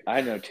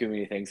 I know too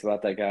many things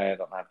about that guy. I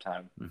don't have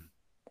time.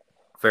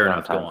 Fair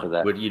enough. Go on.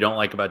 What you don't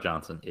like about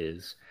Johnson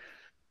is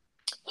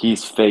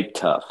he's fake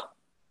tough.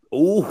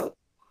 Oh,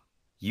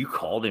 you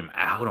called him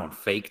out on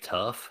fake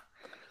tough.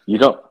 You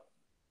don't.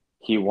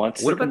 He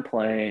wants to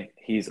complain.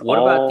 What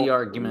about the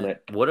argument?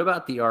 What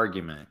about the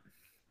argument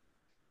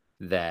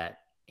that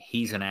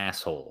he's an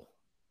asshole,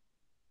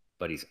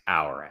 but he's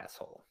our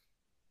asshole?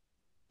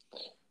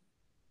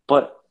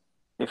 But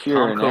if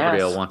you're Tom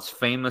Coverdale once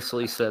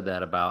famously said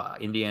that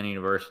about Indiana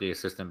University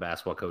assistant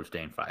basketball coach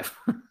Dane Fife.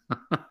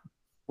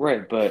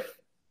 Right, but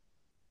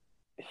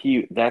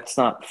that's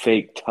not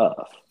fake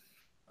tough.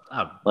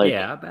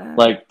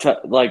 Like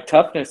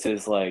toughness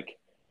is like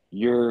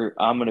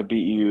I'm gonna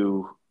beat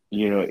you,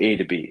 A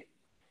to B.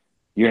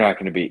 You're not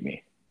gonna beat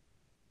me.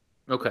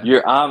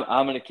 Okay.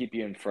 I'm gonna keep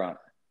you in front.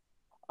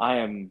 I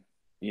am,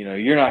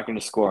 you're not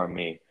gonna score on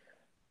me.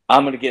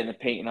 I'm gonna get in the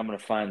paint and I'm gonna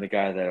find the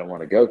guy that I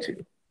want to go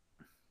to.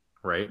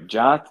 Right.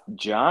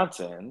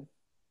 Johnson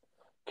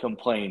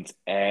complains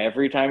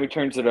every time he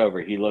turns it over.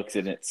 He looks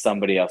at it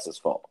somebody else's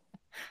fault.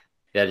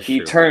 That is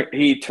true.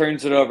 He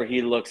turns it over.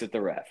 He looks at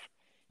the ref.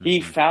 Mm-hmm.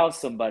 He fouls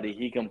somebody.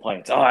 He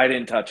complains. Oh, I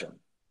didn't touch him.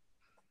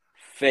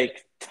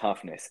 Fake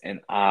toughness, and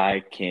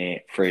I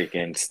can't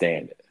freaking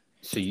stand it.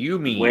 So you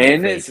mean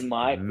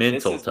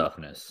mental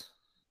toughness?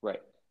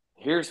 Right.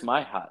 Here's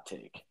my hot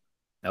take.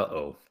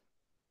 Uh-oh.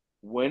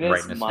 When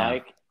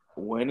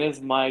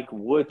is Mike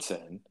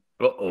Woodson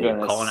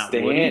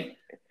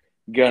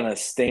gonna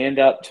stand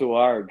up to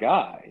our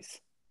guys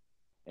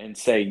and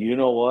say, you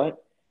know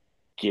what?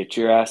 Get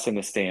your ass in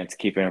the stance,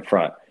 keep it in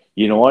front.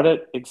 You know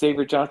what,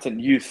 Xavier Johnson?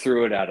 You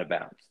threw it out of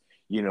bounds.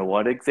 You know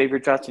what, Xavier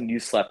Johnson? You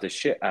slapped the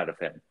shit out of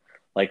him.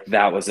 Like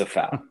that was a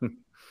foul.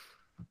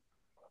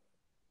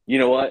 You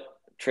know what,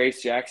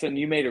 Trace Jackson?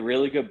 You made a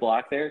really good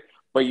block there,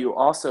 but you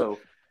also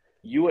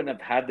you wouldn't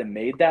have had to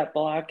made that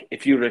block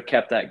if you would have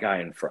kept that guy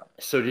in front.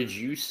 So did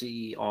you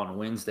see on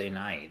Wednesday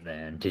night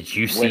then? Did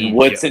you When see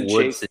Woodson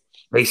Woodson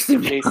chase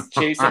him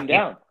chase him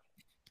down.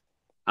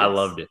 I Yes.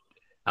 loved it.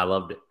 I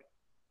loved it.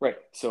 Right.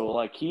 So,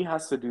 like, he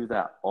has to do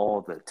that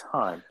all the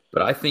time.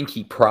 But I think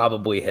he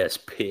probably has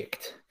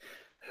picked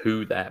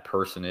who that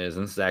person is.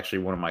 And this is actually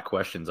one of my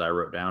questions I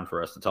wrote down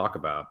for us to talk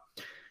about.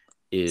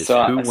 Is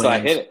So who wins? I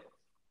hit it.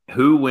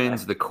 Who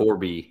wins the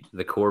Corby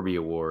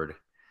Award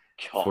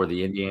God. for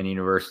the Indiana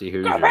University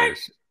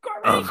Hoosiers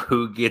Corby! of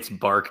who gets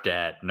barked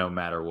at no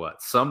matter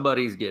what?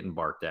 Somebody's getting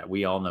barked at.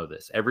 We all know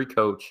this. Every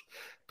coach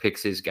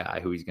picks his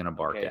guy who he's going to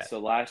bark Okay, at. so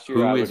last year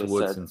I Who would is have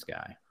Woodson's said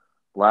guy?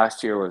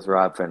 last year was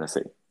Rob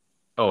Fennessy.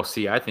 Oh,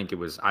 see, I think it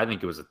was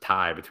a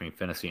tie between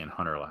Fennessy and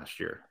Hunter last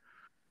year.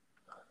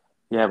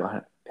 Yeah,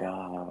 but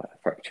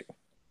probably true.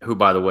 Who,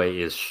 by the way,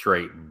 is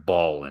straight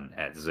balling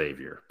at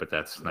Xavier, but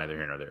that's neither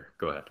here nor there.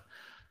 Go ahead.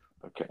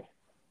 Okay.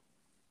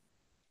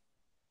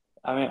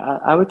 I mean,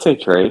 I would say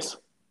Trace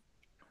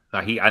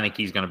I think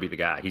he's going to be the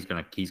guy. He's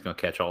going to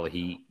catch all the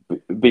heat.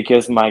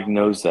 because Mike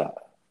knows that.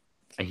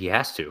 And he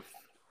has to.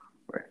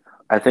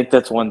 I think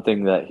that's one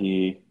thing that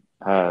he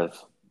has.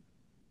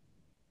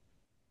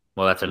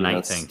 Well, that's a Knight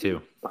Yes. thing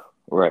too.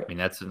 Right. I mean,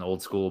 that's an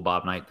old school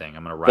Bob Knight thing.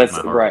 I'm going to ride That's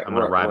my heart. right, I'm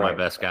going to right, ride my right.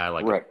 best guy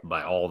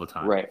by all the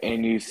time. Right.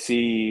 And you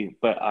see,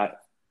 but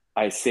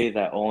I say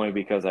that only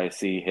because I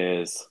see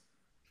his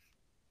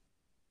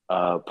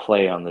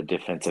play on the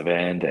defensive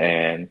end,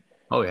 and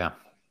Oh yeah.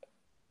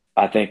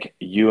 I think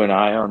you and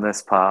I on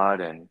this pod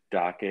and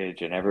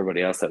Dockage and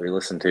everybody else that we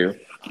listen to.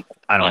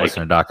 I don't Like-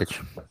 listen to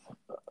Dockage.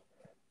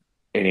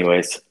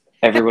 Anyways,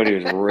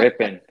 everybody was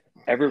ripping.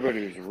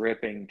 Everybody was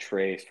ripping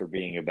Trace for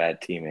being a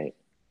bad teammate,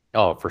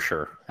 Oh, for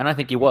sure. And I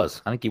think he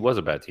was. I think he was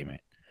a bad teammate.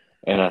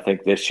 and I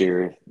think this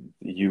year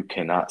you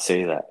cannot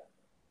say that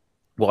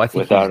Well, I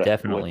think without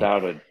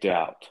without a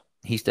doubt.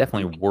 he's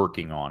definitely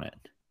working on it.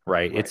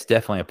 Right? Right. It's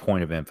definitely a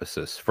point of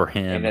emphasis for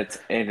him, And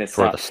it's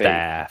for not the fake.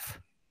 staff.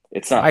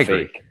 It's not I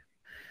agree. fake.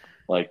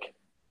 Like,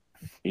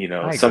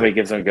 I somebody agree.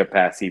 gives him a good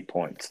pass, he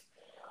points.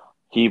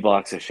 He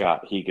blocks a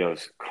shot, he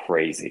goes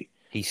crazy.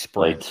 He Like,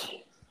 sprints.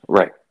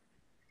 right.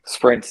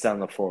 Sprints down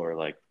the floor.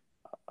 Like,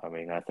 I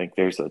mean, I think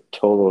there's a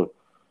total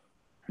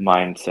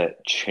mindset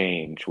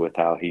change with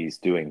how he's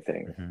doing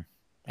things.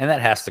 And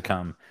that has to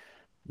come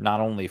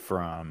not only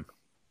from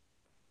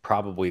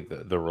probably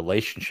the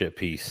relationship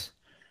piece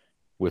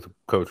with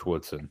Coach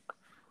Woodson,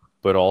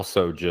 but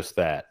also just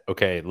that,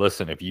 okay,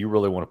 listen, if you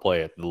really want to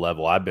play at the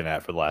level I've been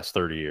at for the last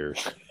 30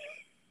 years,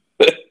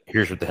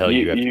 here's what the hell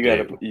you have to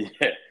do.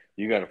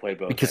 You got to play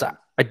both. Because ends.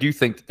 I do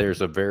think that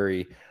there's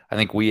I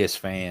think we as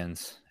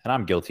fans, and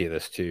I'm guilty of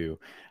this too,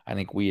 I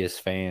think we as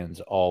fans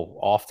all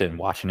often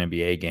watch an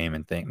NBA game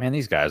and think, man,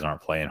 these guys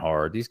aren't playing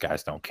hard. These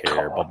guys don't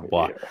care, blah, blah,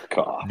 blah.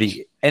 Gosh.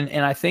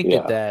 And I think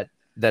Yeah.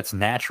 that's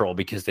natural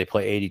because they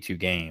play 82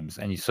 games.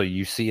 And so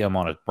you see them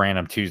on a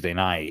random Tuesday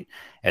night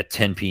at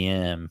 10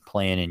 p.m.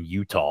 playing in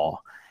Utah.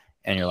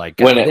 And you're like,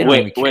 God, they don't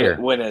even care.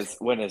 when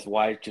his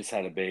wife just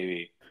had a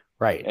baby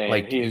Right. and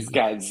Like he's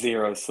got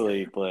zero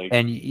sleep. Like,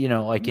 and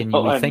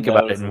we think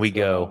about it and we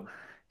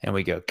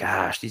go,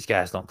 gosh, these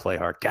guys don't play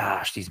hard.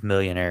 Gosh, these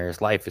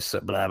millionaires, life is so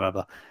blah, blah,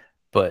 blah.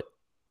 But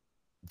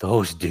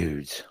those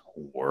dudes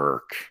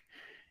work.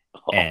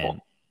 And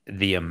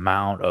the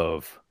amount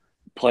of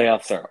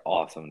playoffs are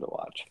awesome to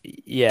watch.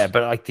 yeah,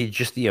 but like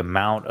just the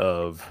amount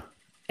of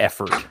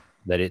effort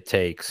that it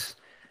takes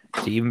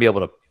to even be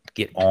able to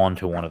get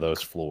onto one of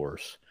those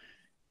floors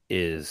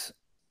is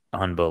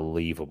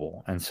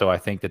unbelievable. And so I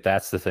think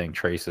that's the thing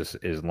Trace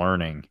is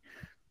learning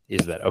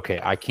is that, okay,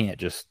 I can't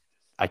just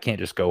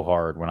go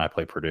hard when I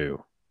play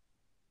Purdue.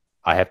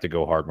 I have to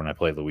go hard when I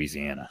play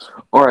Louisiana.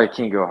 Or I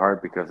can't go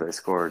hard because I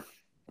scored,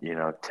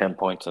 10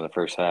 points in the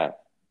first half.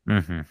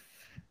 Mm-hmm.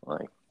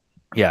 Like,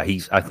 yeah,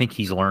 I think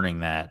he's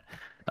learning that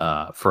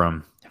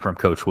from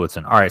Coach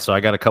Woodson. All right, so I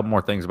got a couple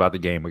more things about the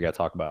game we got to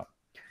talk about.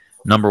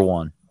 Number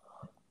one,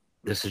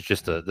 this is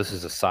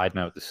a side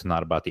note. This is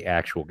not about the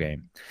actual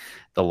game.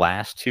 The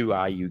last two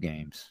IU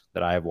games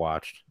that I have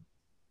watched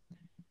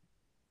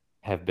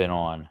have been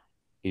on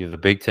either the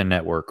Big Ten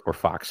Network or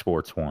Fox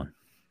Sports 1.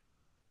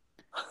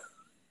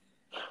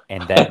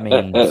 And that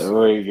means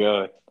where you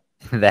going?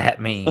 that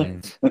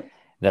means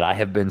that I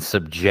have been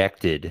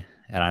subjected,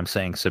 and I'm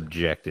saying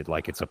subjected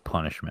like it's a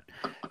punishment,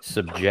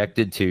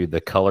 subjected to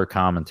the color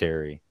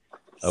commentary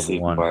of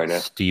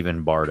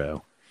Stephen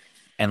Bardo.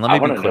 And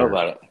let me be clear. Know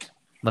about it.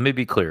 Let me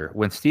be clear.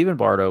 When Stephen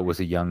Bardo was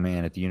a young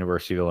man at the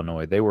University of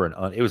Illinois,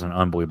 it was an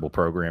unbelievable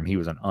program. He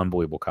was an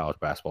unbelievable college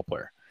basketball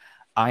player.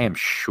 I am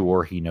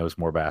sure he knows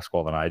more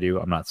basketball than I do.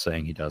 I'm not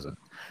saying he doesn't.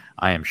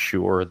 I am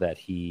sure that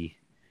he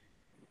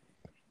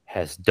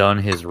has done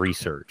his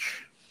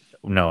research.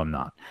 No, I'm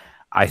not.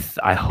 I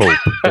hope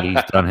that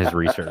he's done his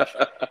research.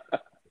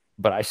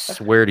 But I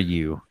swear to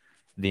you,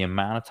 the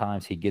amount of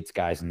times he gets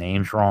guys'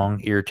 names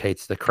wrong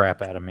irritates the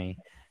crap out of me.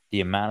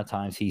 The amount of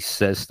times he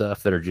says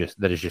stuff that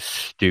is just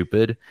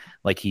stupid,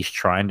 like he's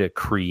trying to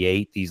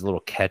create these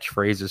little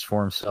catchphrases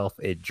for himself,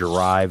 it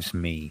drives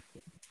me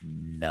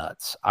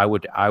nuts. I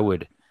would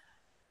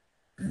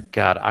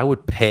God, I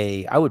would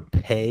pay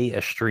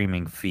a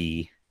streaming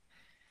fee,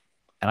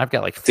 and I've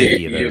got like So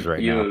 50 of those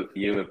right now.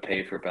 You would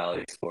pay for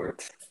Bally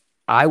Sports.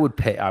 I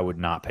would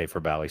not pay for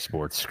Bally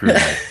Sports. Screw me.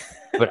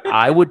 But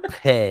I would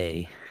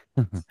pay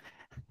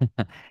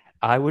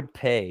I would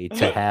pay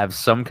to have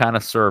some kind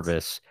of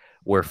service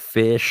where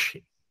Fish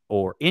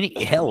or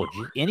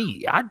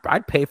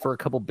I'd pay for a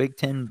couple Big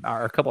Ten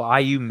or a couple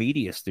IU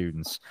media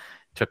students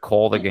to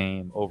call the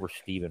game over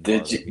Stephen.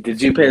 Did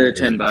you pay the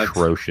 $10?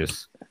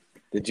 Atrocious.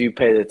 Did you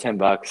pay the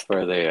 $10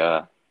 for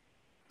the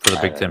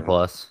Big Ten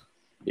Plus?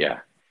 Yeah.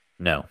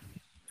 No.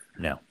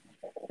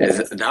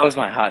 That was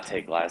my hot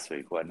take last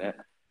week, wasn't it?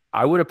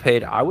 I would have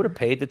paid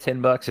the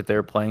 $10 if they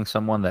were playing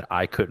someone that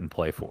I couldn't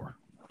play for,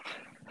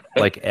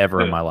 like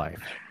ever in my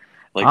life.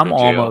 Like I'm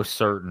almost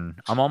certain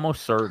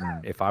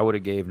if I would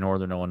have gave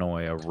Northern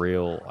Illinois a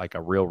real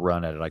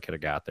run at it, I could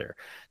have got there.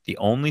 The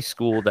only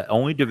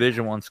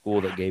Division I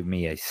school that gave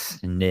me a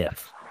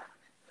sniff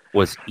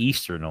was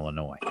Eastern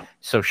Illinois.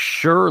 So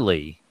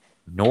surely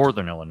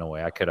Northern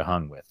Illinois I could have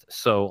hung with.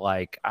 So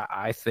like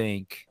I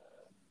think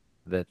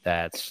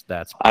that's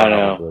probably, I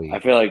don't know. I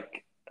feel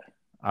like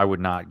I was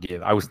not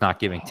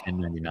giving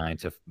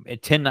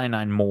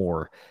 $10.99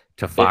 more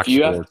to Fox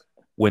Sports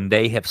when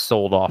they have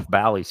sold off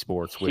Bally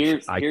Sports,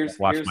 which I can't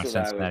watch my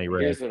Cincinnati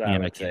Reds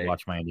and I can't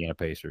watch my Indiana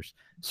Pacers.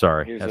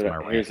 Sorry, here's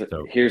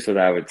what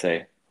I would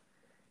say.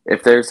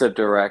 If there's a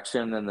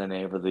direction in the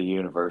name of the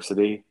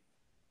university,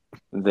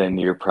 then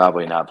you're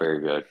probably not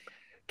very good.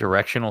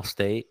 Directional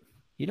state?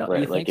 You don't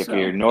right? You like think if so?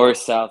 you're north,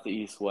 south,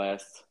 east,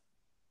 west.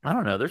 I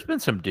don't know. There's been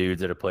some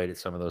dudes that have played at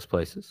some of those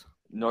places.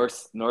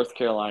 North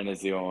Carolina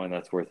is the only one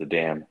that's worth a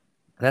damn.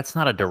 That's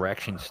not a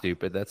direction,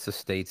 stupid. That's the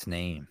state's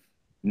name.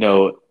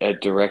 No, a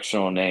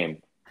directional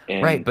name.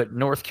 And right, but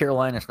North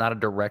Carolina is not a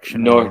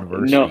directional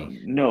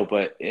university. No,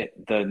 but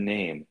the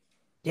name.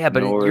 Yeah,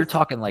 but you're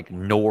talking like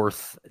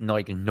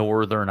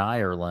Northern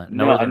Ireland.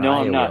 No, I'm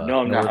not.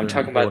 I'm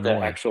talking about the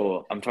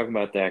actual. I'm talking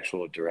about the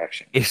actual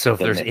direction. So if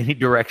there's any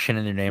direction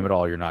in your name at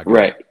all, you're not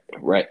good.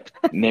 Right.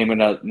 Name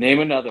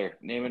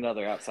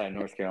another outside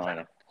North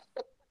Carolina.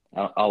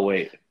 I'll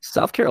wait.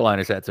 South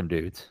Carolina's had some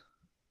dudes.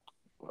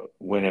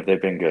 When have they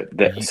been good?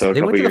 So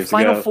they went to the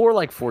Final Four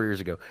like 4 years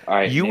ago. All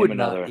right, name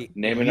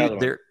another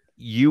one.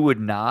 You would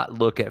not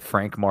look at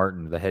Frank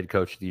Martin, the head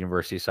coach of the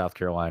University of South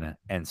Carolina,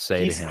 and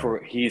say to him,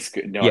 "He's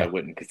good." No, yeah. I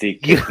wouldn't, because he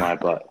kicked my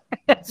butt.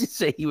 Just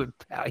say he would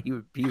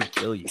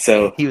kill you.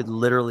 So he would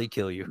literally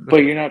kill you.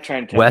 But you're not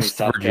trying to tell me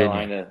South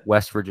Carolina.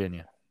 West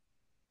Virginia.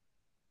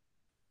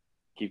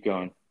 Keep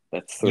going.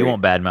 That's 3. You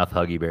won't badmouth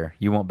Huggy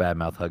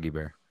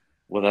Bear.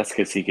 Well, that's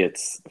because he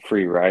gets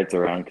free rides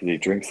around because he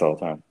drinks all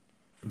the time.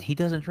 He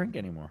doesn't drink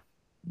anymore.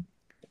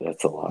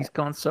 That's a lie. He's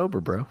gone sober,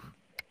 bro.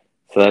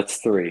 So that's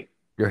 3.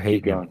 You're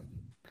hating.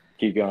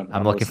 Keep going.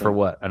 I'm looking for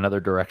what?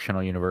 Another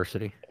directional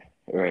university?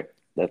 Right.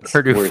 That's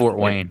Purdue Fort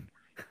Wayne.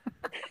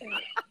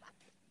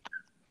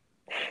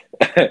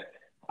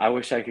 I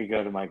wish I could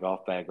go to my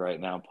golf bag right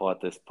now and pull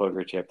out this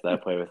poker chip that I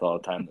play with all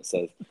the time that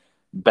says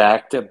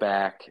back to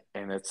back,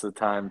 and it's the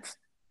times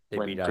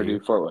when Purdue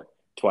Fort Wayne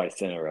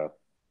twice in a row.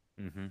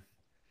 Mm-hmm.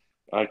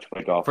 I like to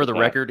play golf. For the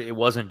record, it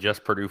wasn't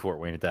just Purdue Fort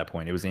Wayne at that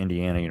point. It was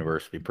Indiana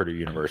University, Purdue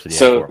University.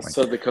 So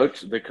the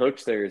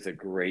coach there is a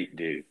great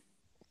dude.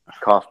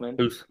 Kaufman.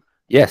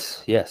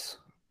 Yes.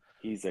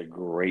 He's a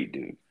great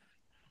dude.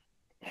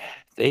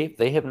 They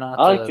have not.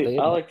 I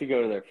like to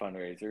go to their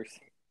fundraisers.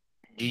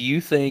 Do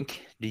you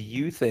think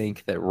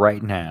that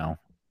right now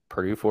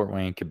Purdue Fort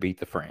Wayne could beat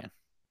the Fran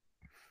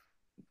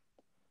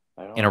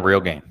in a real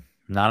game,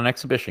 not an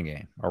exhibition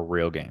game, a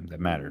real game that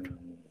mattered?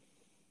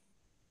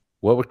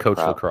 What would Coach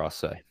Lacrosse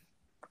say?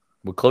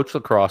 Would Coach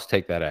Lacrosse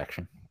take that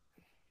action?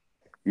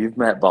 You've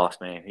met Boss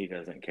Man. He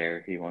doesn't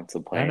care. He wants to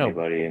play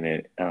anybody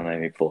on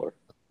any floor.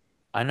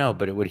 I know,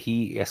 but would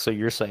he? So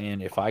you're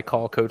saying if I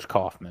call Coach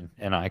Kaufman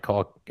and I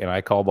call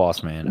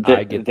Boss Man,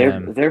 I get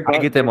them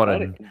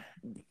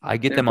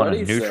on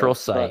a neutral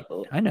site.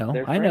 I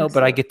know,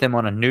 but I get them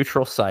on a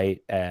neutral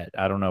site at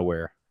I don't know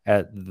where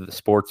at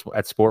Sport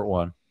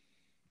 1.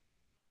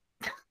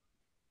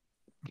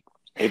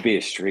 It'd be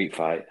a street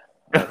fight,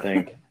 I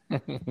think.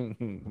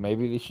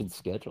 Maybe they should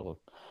schedule it.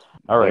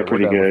 All right,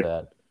 pretty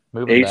good.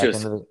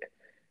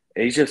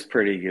 Asia's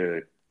pretty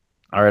good.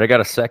 All right, I got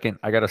a second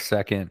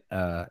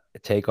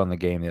take on the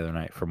game the other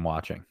night from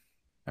watching.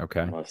 Okay.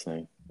 I'm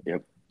listening.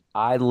 Yep.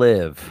 I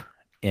live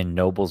in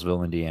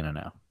Noblesville, Indiana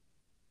now.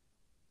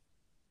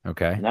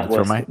 Okay. I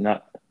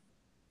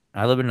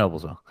live in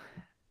Noblesville.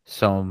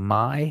 So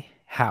my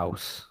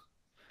house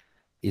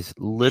is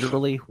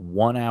literally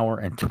 1 hour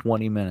and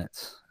 20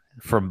 minutes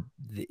from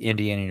the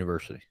Indiana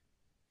University.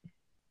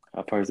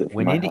 How far is it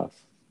from my house?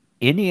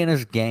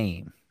 Indiana's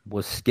game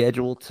was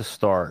scheduled to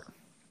start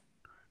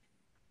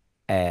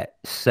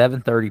at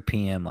 7:30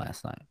 p.m.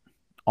 last night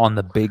on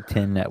the Big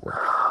Ten Network.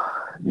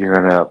 You're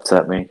going to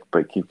upset me,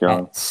 but keep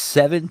going. At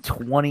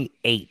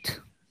 7:28.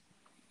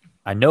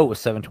 I know it was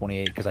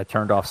 7:28 because I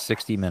turned off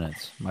 60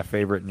 Minutes, my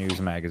favorite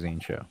news magazine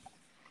show.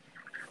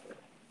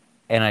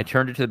 And I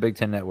turned it to the Big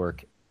Ten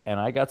Network, and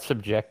I got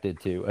subjected.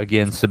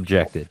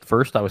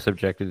 First, I was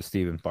subjected to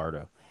Stephen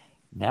Bardo.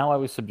 Now I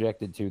was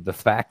subjected to the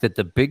fact that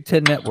the Big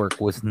Ten Network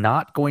was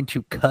not going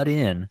to cut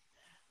in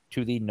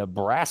to the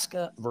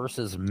Nebraska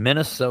versus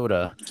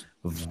Minnesota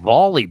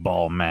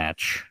volleyball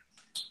match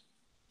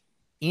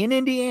in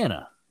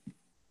Indiana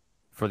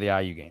for the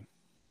IU game.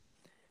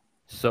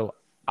 So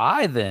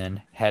I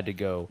then had to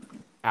go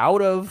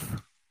out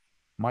of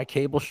my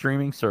cable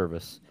streaming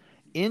service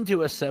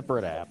into a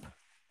separate app,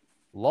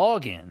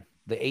 log in,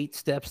 the 8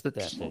 steps that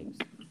takes,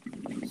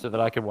 so that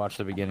I could watch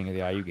the beginning of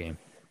the IU game,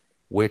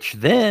 which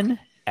then,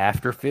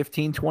 after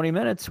 15, 20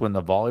 minutes, when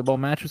the volleyball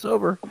match was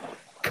over,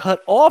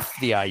 cut off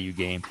the IU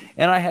game,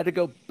 and I had to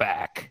go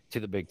back to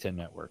the Big Ten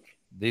Network.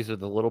 These are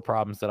the little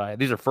problems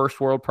these are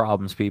first world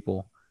problems,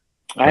 people.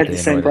 I had the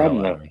same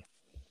problem, though.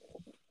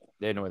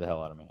 They annoy the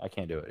hell out of me. I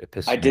can't do it. It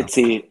pisses I me did off.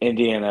 see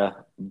Indiana's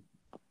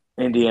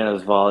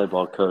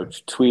volleyball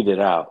coach tweet it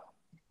out.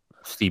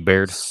 Steve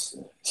Baird.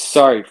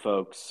 Sorry,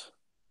 folks.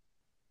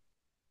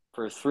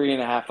 For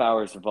 3.5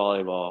 hours of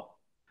volleyball,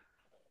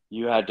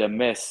 you had to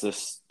miss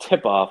this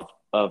tip-off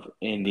of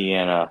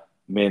Indiana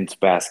men's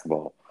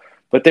basketball.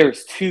 But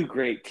there's 2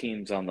 great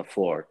teams on the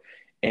floor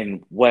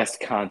in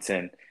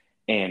Wisconsin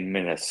and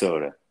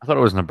Minnesota. I thought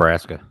it was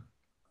Nebraska.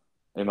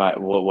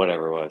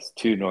 Whatever it was.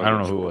 2 northern I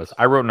don't know who it was.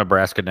 I wrote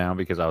Nebraska down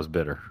because I was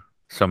bitter.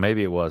 So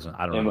maybe it wasn't.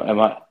 I don't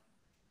know.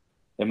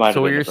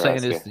 So what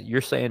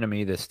you're saying to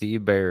me that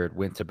Steve Baird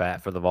went to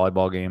bat for the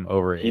volleyball game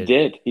over He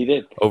did.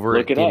 Over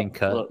look it getting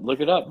cut. Look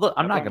it up. Look,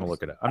 I'm not going to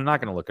look it up. I'm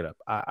not going to look it up.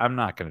 I'm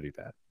not going to do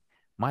that.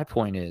 My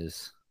point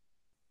is,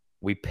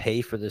 we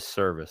pay for this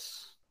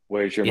service.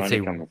 Where's your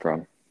money coming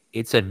from?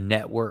 It's a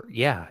network.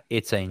 Yeah,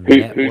 it's a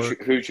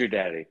network. Who's your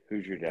daddy?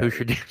 Who's your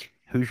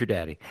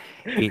daddy?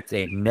 It's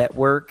a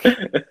network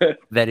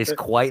that is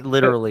quite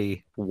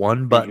literally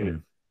one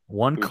button,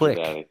 one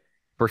click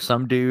for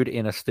some dude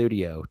in a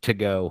studio to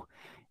go.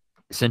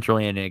 Central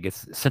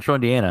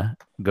Indiana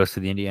goes to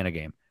the Indiana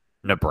game.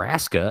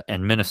 Nebraska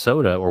and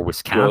Minnesota or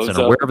Wisconsin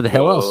or wherever the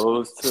hell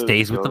else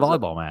stays with the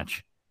volleyball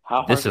match.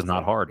 This is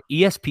not hard.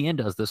 ESPN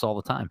does this all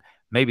the time.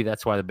 Maybe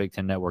that's why the Big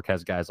Ten Network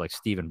has guys like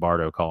Stephen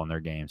Bardo calling their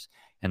games,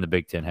 and the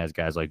Big Ten has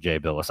guys like Jay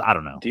Billis. I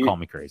don't know. Call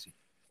me crazy.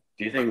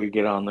 Do you think we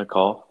get on the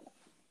call?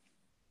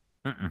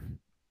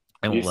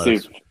 They won't let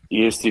us.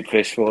 You used to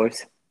Fish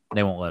Boys?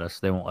 They won't let us.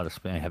 They won't let us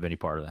have any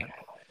part of that.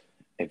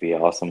 It'd be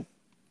awesome.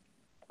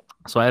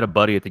 So I had a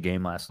buddy at the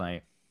game last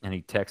night, and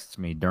he texts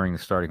me during the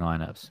starting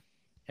lineups,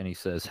 and he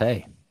says,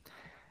 "Hey,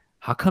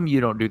 how come you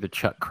don't do the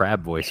Chuck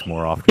Crab voice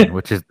more often?"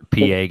 Which is the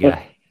PA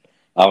guy.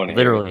 I want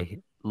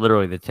to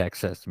literally, the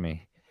text says to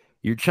me,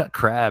 Your Chuck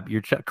Crab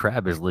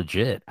is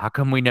legit. How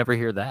come we never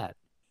hear that?"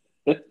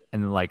 And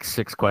then like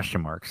 6 question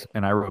marks,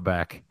 and I wrote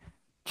back,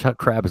 "Chuck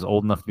Crab is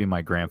old enough to be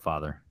my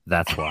grandfather.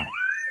 That's why."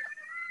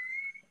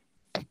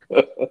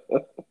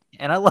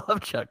 And I love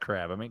Chuck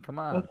Crab. I mean, come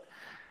on.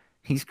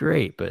 He's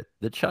great, but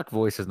the Chuck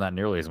voice is not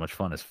nearly as much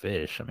fun as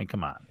Fish. I mean,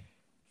 come on.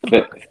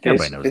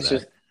 Everybody knows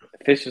that.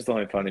 Fish is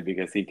only funny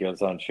because he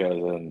goes on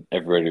shows and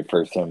everybody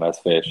refers to him as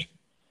Fish.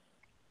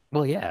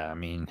 Well, yeah. I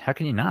mean, how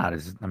can you not?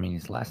 His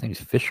last name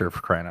is Fisher,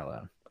 for crying out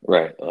loud.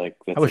 Right. Like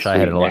I wish I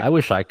had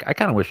I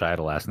kind of wish I had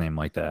a last name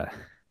like that.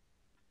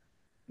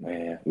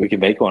 Man, we can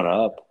make one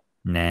up.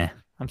 Nah,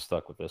 I'm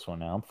stuck with this one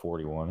now. I'm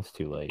 41. It's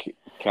too late.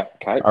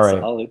 Kite's all right.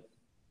 Solid.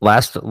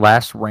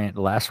 Last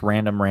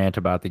random rant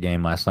about the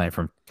game last night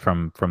from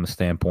the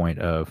standpoint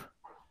of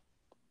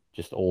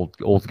just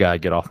old guy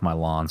get off my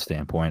lawn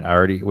standpoint.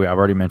 I've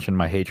already mentioned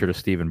my hatred of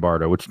Stephen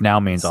Bardo, which now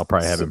means I'll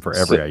probably have him for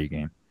every IU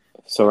game.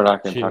 So we're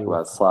not going to talk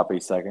about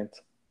sloppy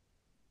seconds.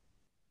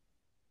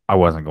 I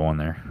wasn't going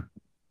there.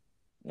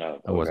 No,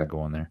 okay. I wasn't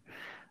going there.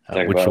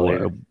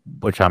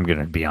 Which I'm going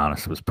to be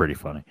honest was pretty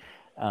funny.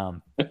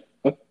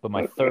 But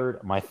my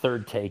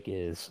third take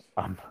is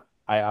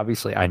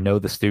I know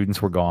the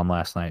students were gone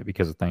last night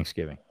because of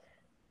Thanksgiving.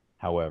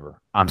 However,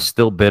 I'm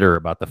still bitter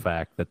about the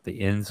fact that the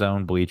end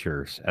zone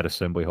bleachers at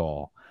Assembly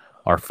Hall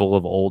are full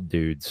of old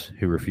dudes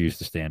who refuse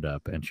to stand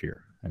up and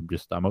cheer.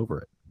 I'm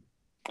over it.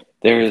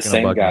 They're the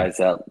same guys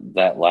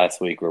that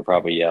last week were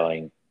probably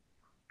yelling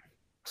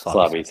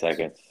sloppy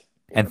seconds.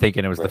 And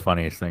thinking it was the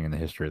funniest thing in the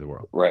history of the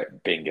world. Right.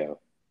 Bingo.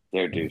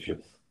 They're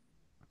douches.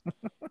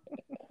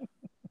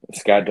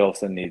 Scott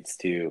Dolson needs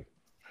to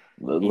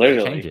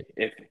literally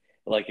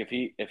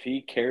if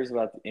he cares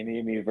about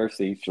Indiana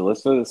University, he should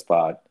listen to this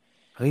pod.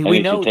 We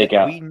know take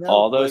out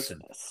all those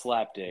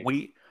slapdicks.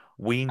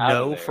 We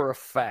know for a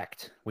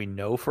fact. We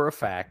know for a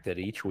fact that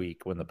each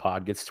week when the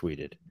pod gets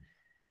tweeted,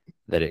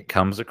 that it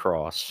comes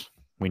across.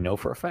 We know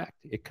for a fact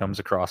it comes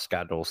across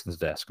Scott Dolson's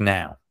desk.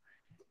 Now,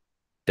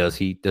 does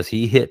he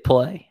hit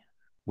play?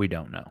 We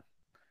don't know.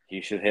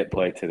 He should hit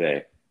play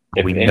today.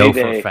 We know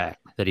for a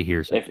fact that he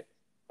hears it.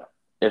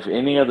 If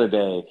any other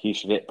day, he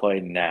should hit play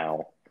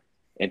now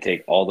and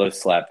take all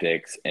those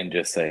slapdicks and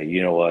just say,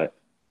 you know what?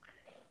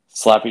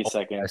 Sloppy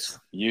seconds.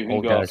 You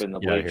can go up in the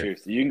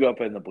bleachers. You can go up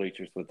in the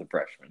bleachers with the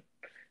freshmen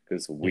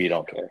because we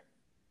don't care.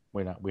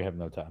 We have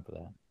no time for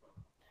that.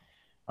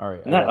 All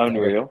right. Isn't that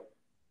unreal?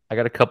 I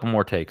got a couple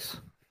more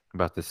takes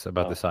about this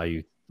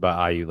IU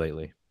about IU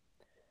lately.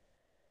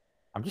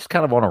 I'm just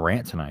kind of on a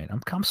rant tonight.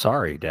 I'm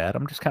sorry, Dad.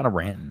 I'm just kind of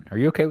ranting. Are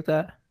you okay with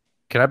that?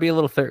 Can I be a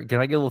little can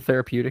I get a little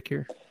therapeutic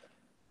here?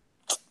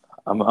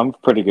 I'm a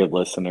pretty good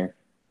listener.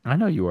 I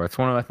know you are. It's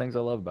one of the things I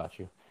love about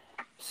you.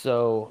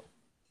 So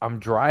I'm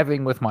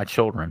driving with my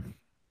children.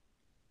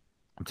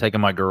 I'm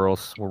taking my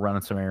girls. We're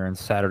running some errands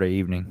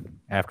Saturday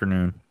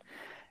afternoon.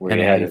 Where And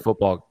you the headed?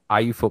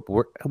 IU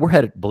football. We're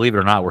headed. Believe it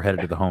or not, we're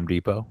headed to the Home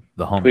Depot.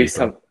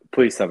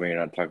 Please tell me you're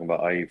not talking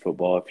about IU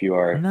football. If you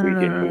are, we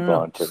can move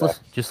on to that.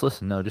 Just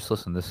listen. No, just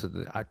listen. This is.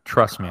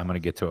 Trust me. I'm going to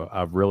get to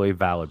a really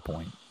valid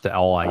point that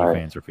all IU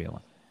fans are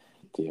feeling.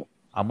 Deal.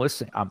 I'm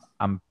listening.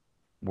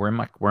 We're in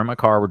my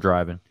car. We're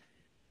driving.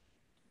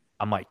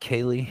 I'm like,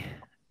 Kaylee,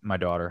 my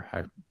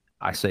daughter.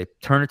 I say,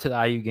 turn it to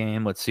the IU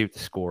game. Let's see what the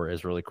score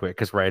is really quick.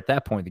 Because right at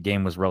that point, the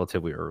game was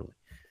relatively early.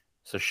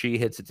 So she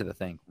hits it to the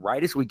thing.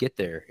 Right as we get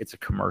there, it's a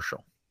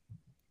commercial.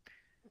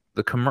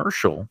 The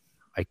commercial,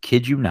 I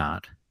kid you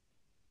not,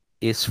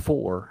 is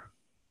for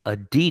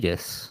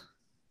Adidas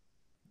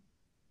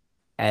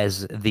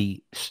as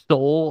the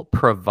sole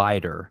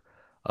provider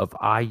of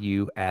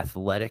IU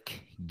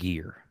athletic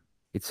gear.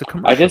 It's a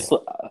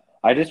commercial.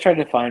 I just tried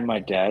to find my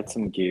dad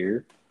some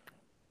gear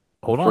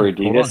for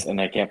Adidas, and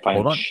I can't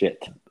find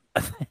shit.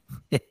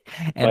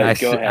 And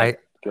go ahead.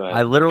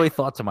 I literally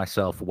thought to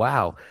myself,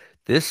 wow,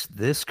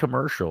 this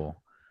commercial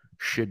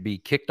should be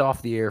kicked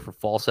off the air for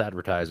false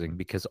advertising,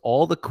 because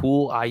all the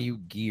cool IU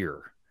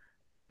gear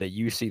that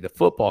you see the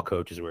football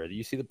coaches wear, that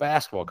you see the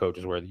basketball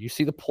coaches wear, that you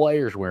see the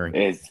players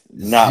wearing,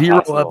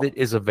 zero of it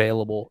is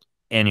available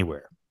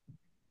anywhere.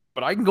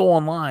 But I can go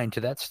online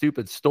to that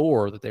stupid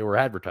store that they were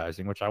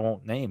advertising, which I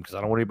won't name because I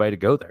don't want anybody to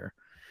go there,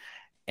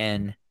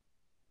 and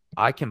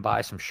I can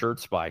buy some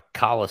shirts by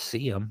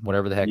Coliseum,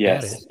 whatever the heck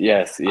that is.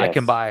 Yes. I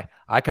can buy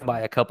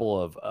a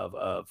couple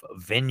of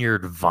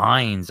Vineyard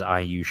Vines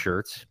IU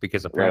shirts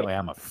because apparently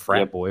I'm a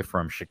frat boy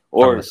from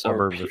the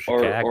suburbs of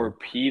Chicago. Or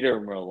Peter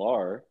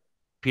Millar.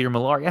 Peter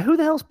Millar. Yeah, who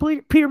the hell's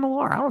Peter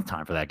Millar? I don't have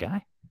time for that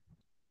guy.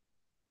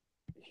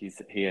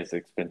 He has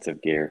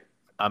expensive gear.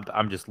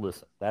 I'm just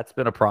listening. That's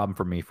been a problem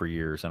for me for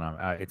years, and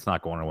it's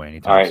not going away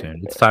anytime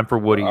soon. It's time for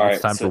Woody.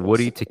 It's time for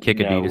Woody to kick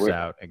Adidas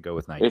out and go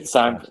with Nike. It's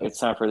time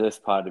for this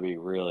pod to be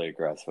really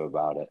aggressive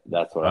about it.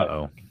 That's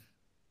what.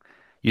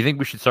 You think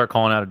we should start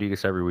calling out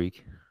Adidas every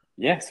week?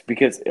 Yes,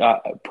 because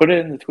put it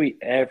in the tweet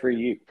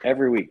every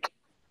week.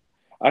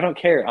 I don't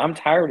care. I'm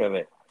tired of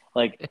it.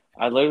 Like,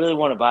 I literally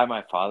want to buy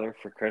my father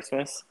for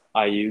Christmas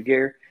IU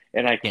gear,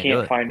 and I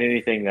can't find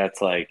anything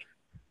that's like,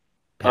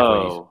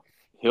 he'll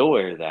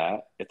wear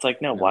that. It's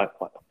like, no, what?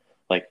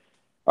 Like,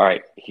 all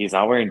right, he's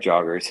not wearing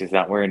joggers. He's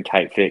not wearing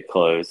tight fit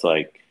clothes.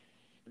 Like,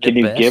 can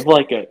you give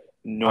like a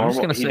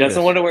normal? He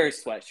doesn't want to wear a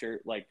sweatshirt.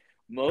 Like,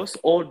 most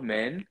old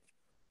men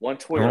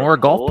want to wear a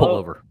golf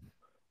pullover.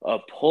 A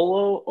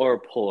polo or a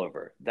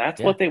pullover.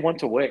 That's what they want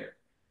to wear.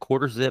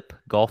 Quarter zip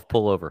golf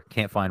pullover.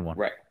 Can't find one.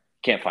 Right.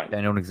 Can't find.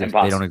 They don't exist.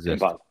 Impossible. They don't exist.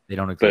 Impossible. They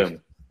don't exist.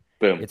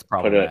 Boom. It's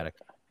problematic.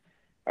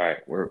 All right,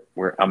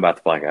 I'm about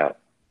to black out.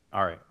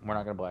 All right, we're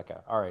not going to black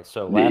out. All right,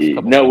 so last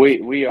couple. No,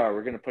 we are.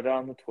 We're going to put it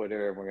on the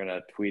Twitter, and we're going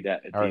to tweet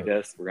at Adidas.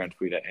 Right. We're going to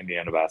tweet at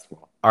Indiana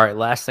basketball. All right,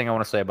 last thing I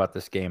want to say about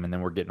this game, and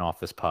then we're getting off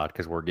this pod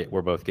because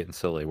we're both getting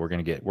silly. We're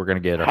going to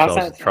get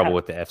ourselves in trouble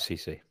with the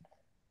FCC.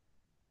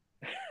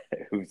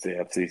 Who's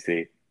the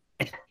FCC?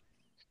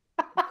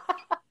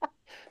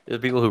 There's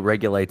people who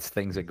regulates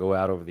things that go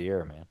out over the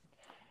air, man.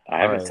 I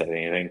haven't said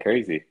anything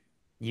crazy.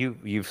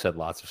 You've said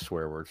lots of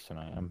swear words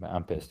tonight.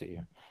 I'm pissed at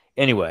you.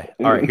 Anyway,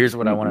 all right. Here's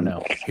what I want to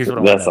know.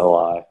 That's a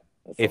lie.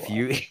 If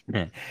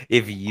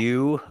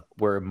you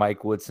were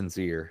Mike Woodson's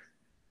ear,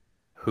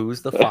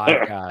 who's the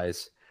five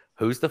guys?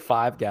 Who's the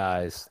five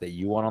guys that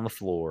you want on the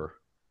floor?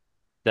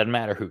 Doesn't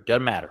matter who.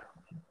 Doesn't matter.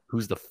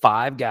 Who's the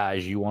five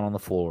guys you want on the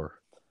floor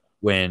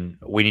when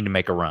we need to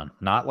make a run?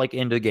 Not like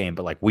into the game,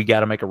 but like we got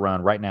to make a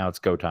run right now. It's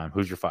go time.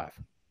 Who's your five?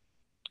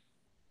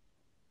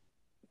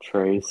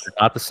 Trace.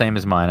 Not the same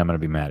as mine. I'm going to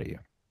be mad at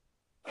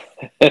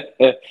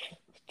you.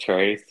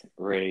 Trace,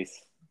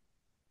 Race,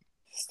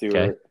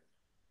 Stewart.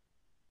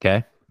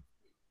 Okay.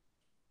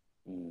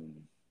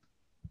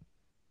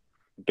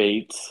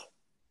 Bates.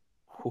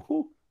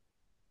 Ooh.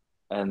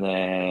 And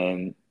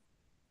then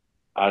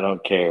I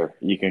don't care.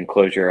 You can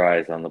close your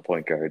eyes on the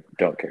point guard.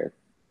 Don't care.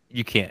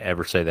 You can't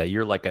ever say that.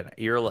 You're like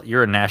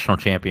you're a national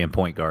champion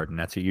point guard, and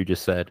that's what you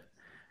just said.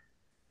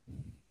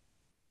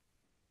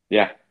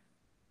 Yeah.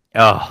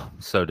 Oh,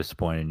 I'm so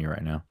disappointed in you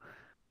right now.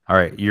 All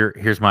right,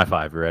 here's my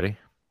five. You ready?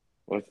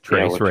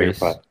 Trace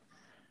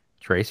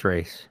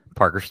Race,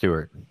 Parker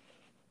Stewart,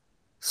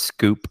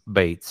 Scoop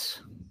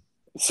Bates.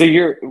 So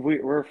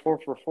we're 4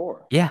 for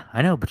 4. Yeah,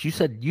 I know, but you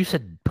said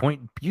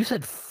point. You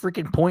said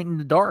freaking point in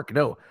the dark.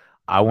 No,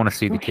 I want to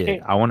see the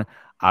kid. I want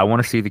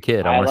to see the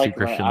kid. I want to see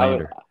Christian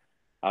Lander.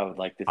 I would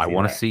like to. I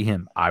want to see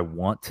him. I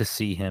want to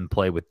see him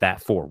play with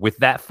that four.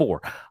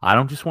 I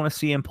don't just want to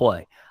see him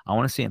play. I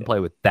want to see him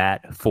play with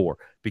that four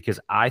because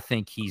I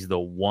think he's the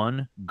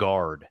one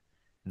guard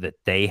that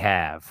they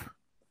have.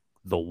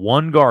 The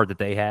one guard that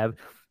they have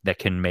that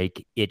can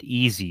make it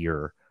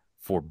easier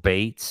for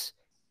Bates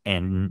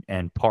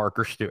and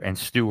Parker and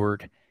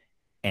Stewart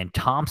and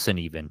Thompson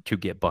even to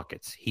get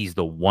buckets. He's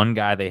the one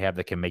guy they have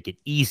that can make it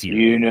easier.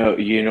 You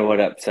know what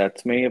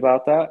upsets me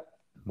about that?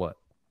 What?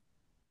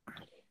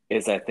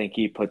 Is I think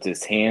he puts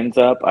his hands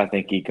up. I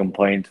think he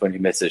complains when he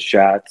misses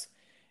shots.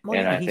 Well,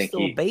 and yeah, I he's think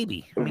still a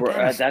baby. I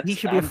mean, he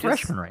should be a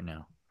freshman right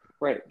now.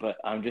 Right, but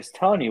I'm just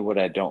telling you what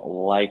I don't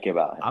like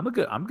about him.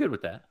 I'm good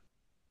with that.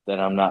 That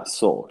I'm not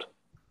sold.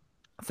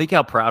 Think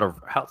how proud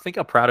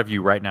of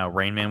you right now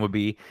Rain Man would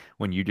be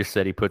when you just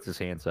said he puts his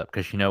hands up,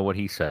 because you know what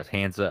he says: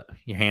 hands up,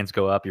 your hands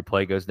go up, your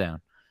play goes down.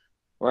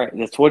 Right,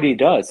 that's what he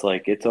does.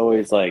 Like, it's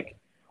always like,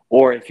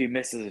 or if he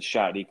misses a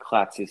shot, he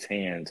claps his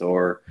hands,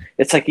 or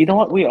it's like, you know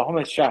what, we all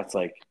miss shots.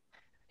 Like,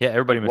 yeah,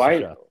 everybody misses a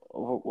shot.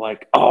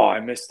 Like, oh, I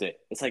missed it.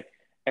 It's like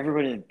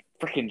everybody in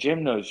the freaking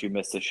gym knows you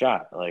missed a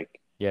shot. Like,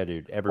 yeah,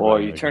 dude, everybody.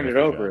 Or you turn it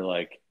over,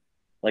 like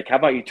how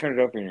about you turn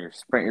it over and you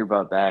sprint your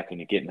butt back and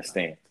you get in the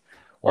stands?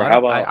 Or well, how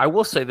about I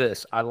will say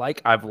this: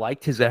 I've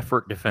liked his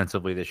effort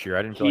defensively this year.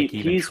 I didn't feel like he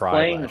even tried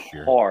last year. He's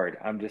playing hard.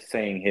 I'm just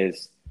saying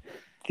his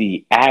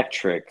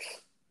theatrics.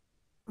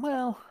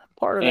 Well,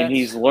 part of that, and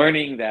he's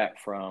learning that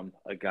from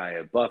a guy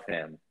above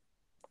him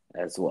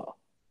as well.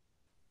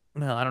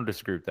 No, I don't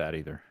disagree with that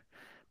either.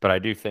 But I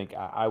do think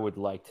I would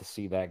like to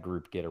see that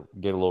group get a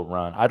little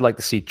run. I'd like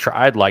to see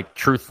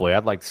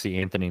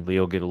Anthony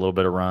Leal get a little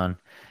bit of run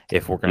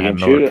if we're going to have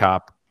Miller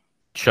Kopp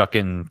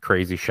chucking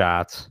crazy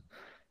shots.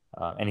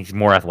 And he's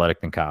more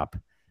athletic than Kopp.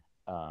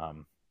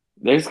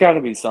 There's got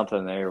to be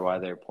something there why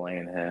they're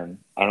playing him.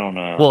 I don't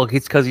know. Well,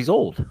 it's because he's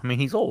old. I mean,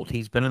 he's old.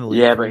 He's been in the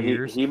league for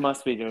years. He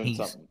must be doing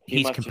something.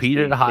 He's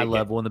competed at a high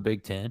level in the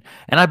Big Ten,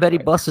 and I bet he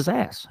busts his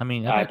ass. I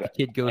mean, I bet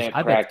the kid goes.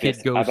 I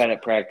bet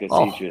at practice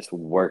he's just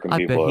working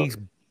people. I bet he's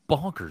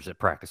bonkers at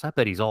practice. I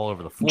bet he's all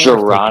over the floor.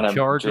 Geronimo,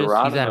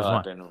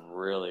 I've been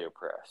really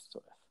impressed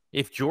with.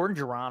 If Jordan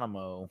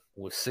Geronimo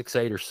was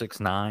 6'8" or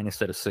 6'9"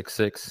 instead of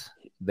 6'6",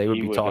 they would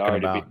be talking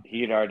about.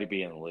 He'd already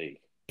be in the league.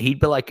 He'd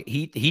be like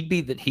he'd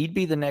be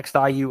the next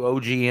IU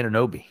OG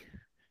Anunoby.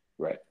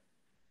 Right.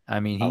 I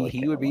mean,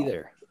 he would be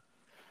there.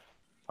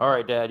 All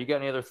right, Dad. You got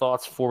any other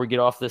thoughts before we get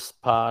off this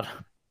pod?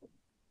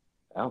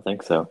 I don't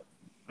think so.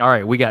 All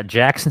right, we got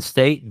Jackson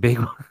State, big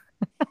one.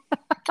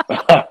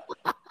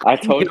 I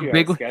told you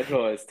our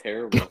schedule is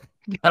terrible.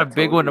 Got a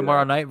big one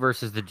tomorrow night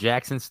versus the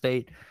Jackson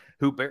State,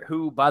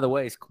 who, by the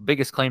way, is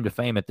biggest claim to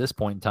fame at this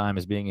point in time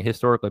is being a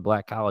historically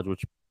black college,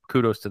 which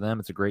kudos to them.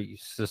 It's a great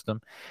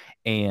system.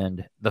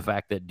 And the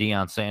fact that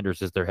Deion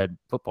Sanders is their head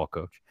football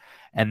coach.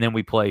 And then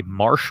we play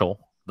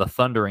Marshall, the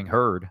Thundering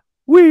Herd.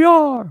 We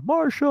are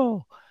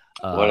Marshall.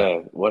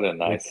 What a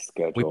nice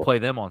schedule. We play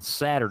them on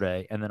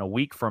Saturday, and then a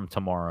week from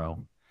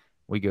tomorrow,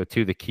 we go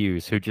to the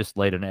Qs, who just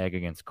laid an egg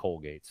against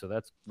Colgate. So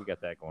we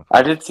got that going.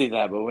 I did see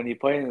that, but when you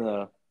play in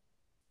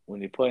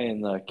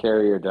the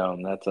Carrier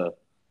Dome, it's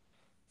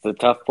a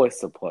tough place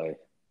to play.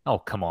 Oh,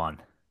 come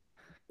on.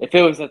 If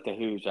it was at the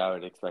Hooge, I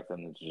would expect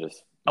them to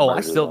just.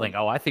 I still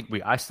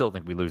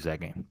think we lose that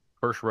game.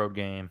 First road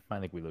game, I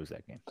think we lose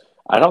that game.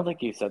 I don't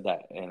think you said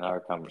that in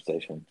our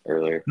conversation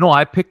earlier. No,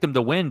 I picked them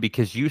to win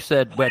because you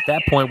said at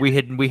that point we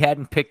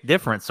hadn't picked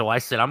different. So I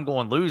said I'm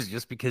going lose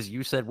just because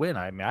you said win.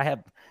 I mean, I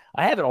have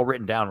it all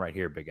written down right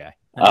here, big guy.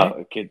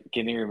 Okay?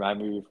 Can you remind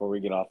me before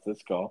we get off this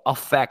call? I'll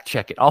fact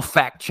check it. I'll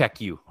fact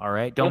check you. All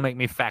right, don't make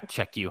me fact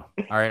check you.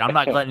 All right, I'm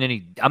not letting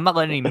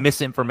any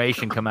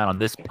misinformation come out on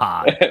this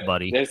pod,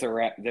 buddy. There's a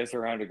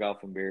round of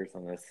golf and beers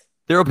on this.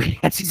 There'll be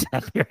it's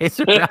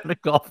a round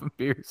of golf and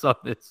beers on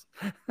this,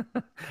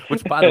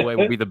 which, by the way,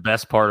 will be the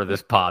best part of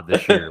this pod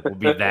this year. Will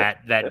be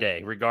that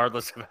day,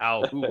 regardless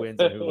of who wins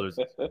and who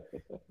loses,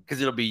 because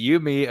it'll be you,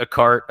 me, a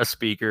cart, a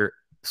speaker,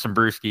 some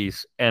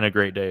brewskis, and a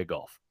great day of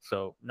golf.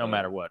 So no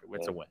matter what,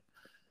 it's a win.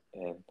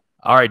 Yeah.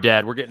 All right,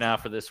 Dad, we're getting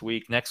out for this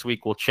week. Next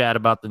week, we'll chat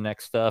about the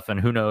next stuff, and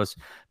who knows,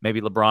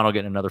 maybe LeBron will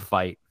get another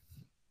fight.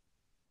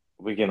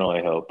 We can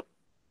only hope.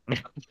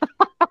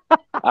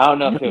 I don't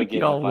know if he'll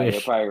get a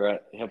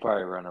fight. He'll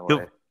probably run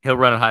away. He'll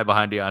run and hide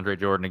behind DeAndre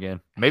Jordan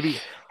again. Maybe.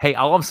 Hey,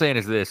 all I'm saying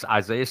is this: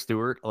 Isaiah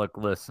Stewart. Look,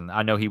 listen.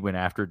 I know he went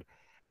after it.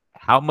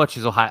 How much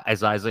is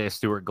Isaiah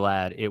Stewart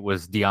glad it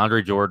was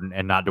DeAndre Jordan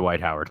and not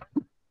Dwight Howard?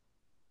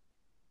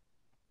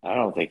 I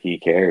don't think he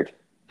cared.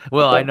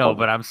 Well, I know,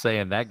 but I'm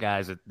saying that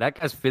guy's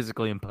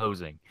physically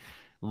imposing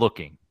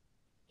looking.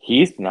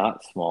 He's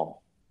not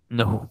small.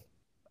 No.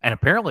 And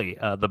apparently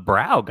the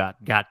brow got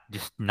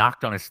just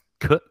knocked on his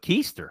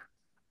keister.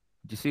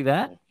 Did you see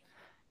that?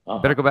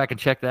 Better go back and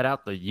check that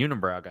out. The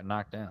unibrow got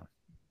knocked down.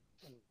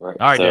 Right.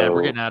 All right, Dad,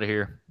 we're getting out of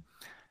here.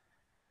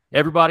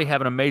 Everybody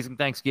have an amazing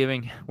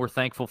Thanksgiving. We're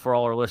thankful for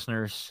all our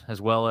listeners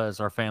as well as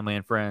our family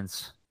and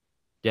friends.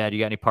 Dad, you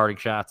got any parting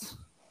shots?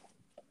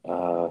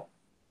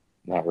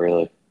 Not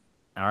really.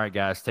 All right,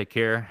 guys, take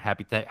care.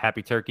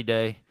 Happy Turkey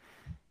Day,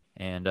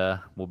 and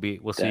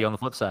we'll see you on the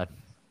flip side.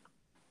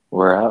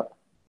 We're out.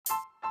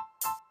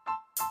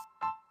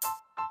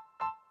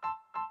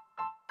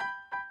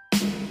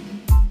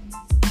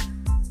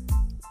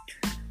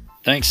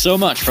 Thanks so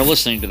much for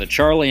listening to the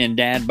Charlie and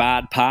Dad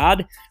Bod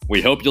Pod.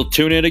 We hope you'll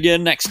tune in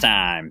again next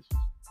time.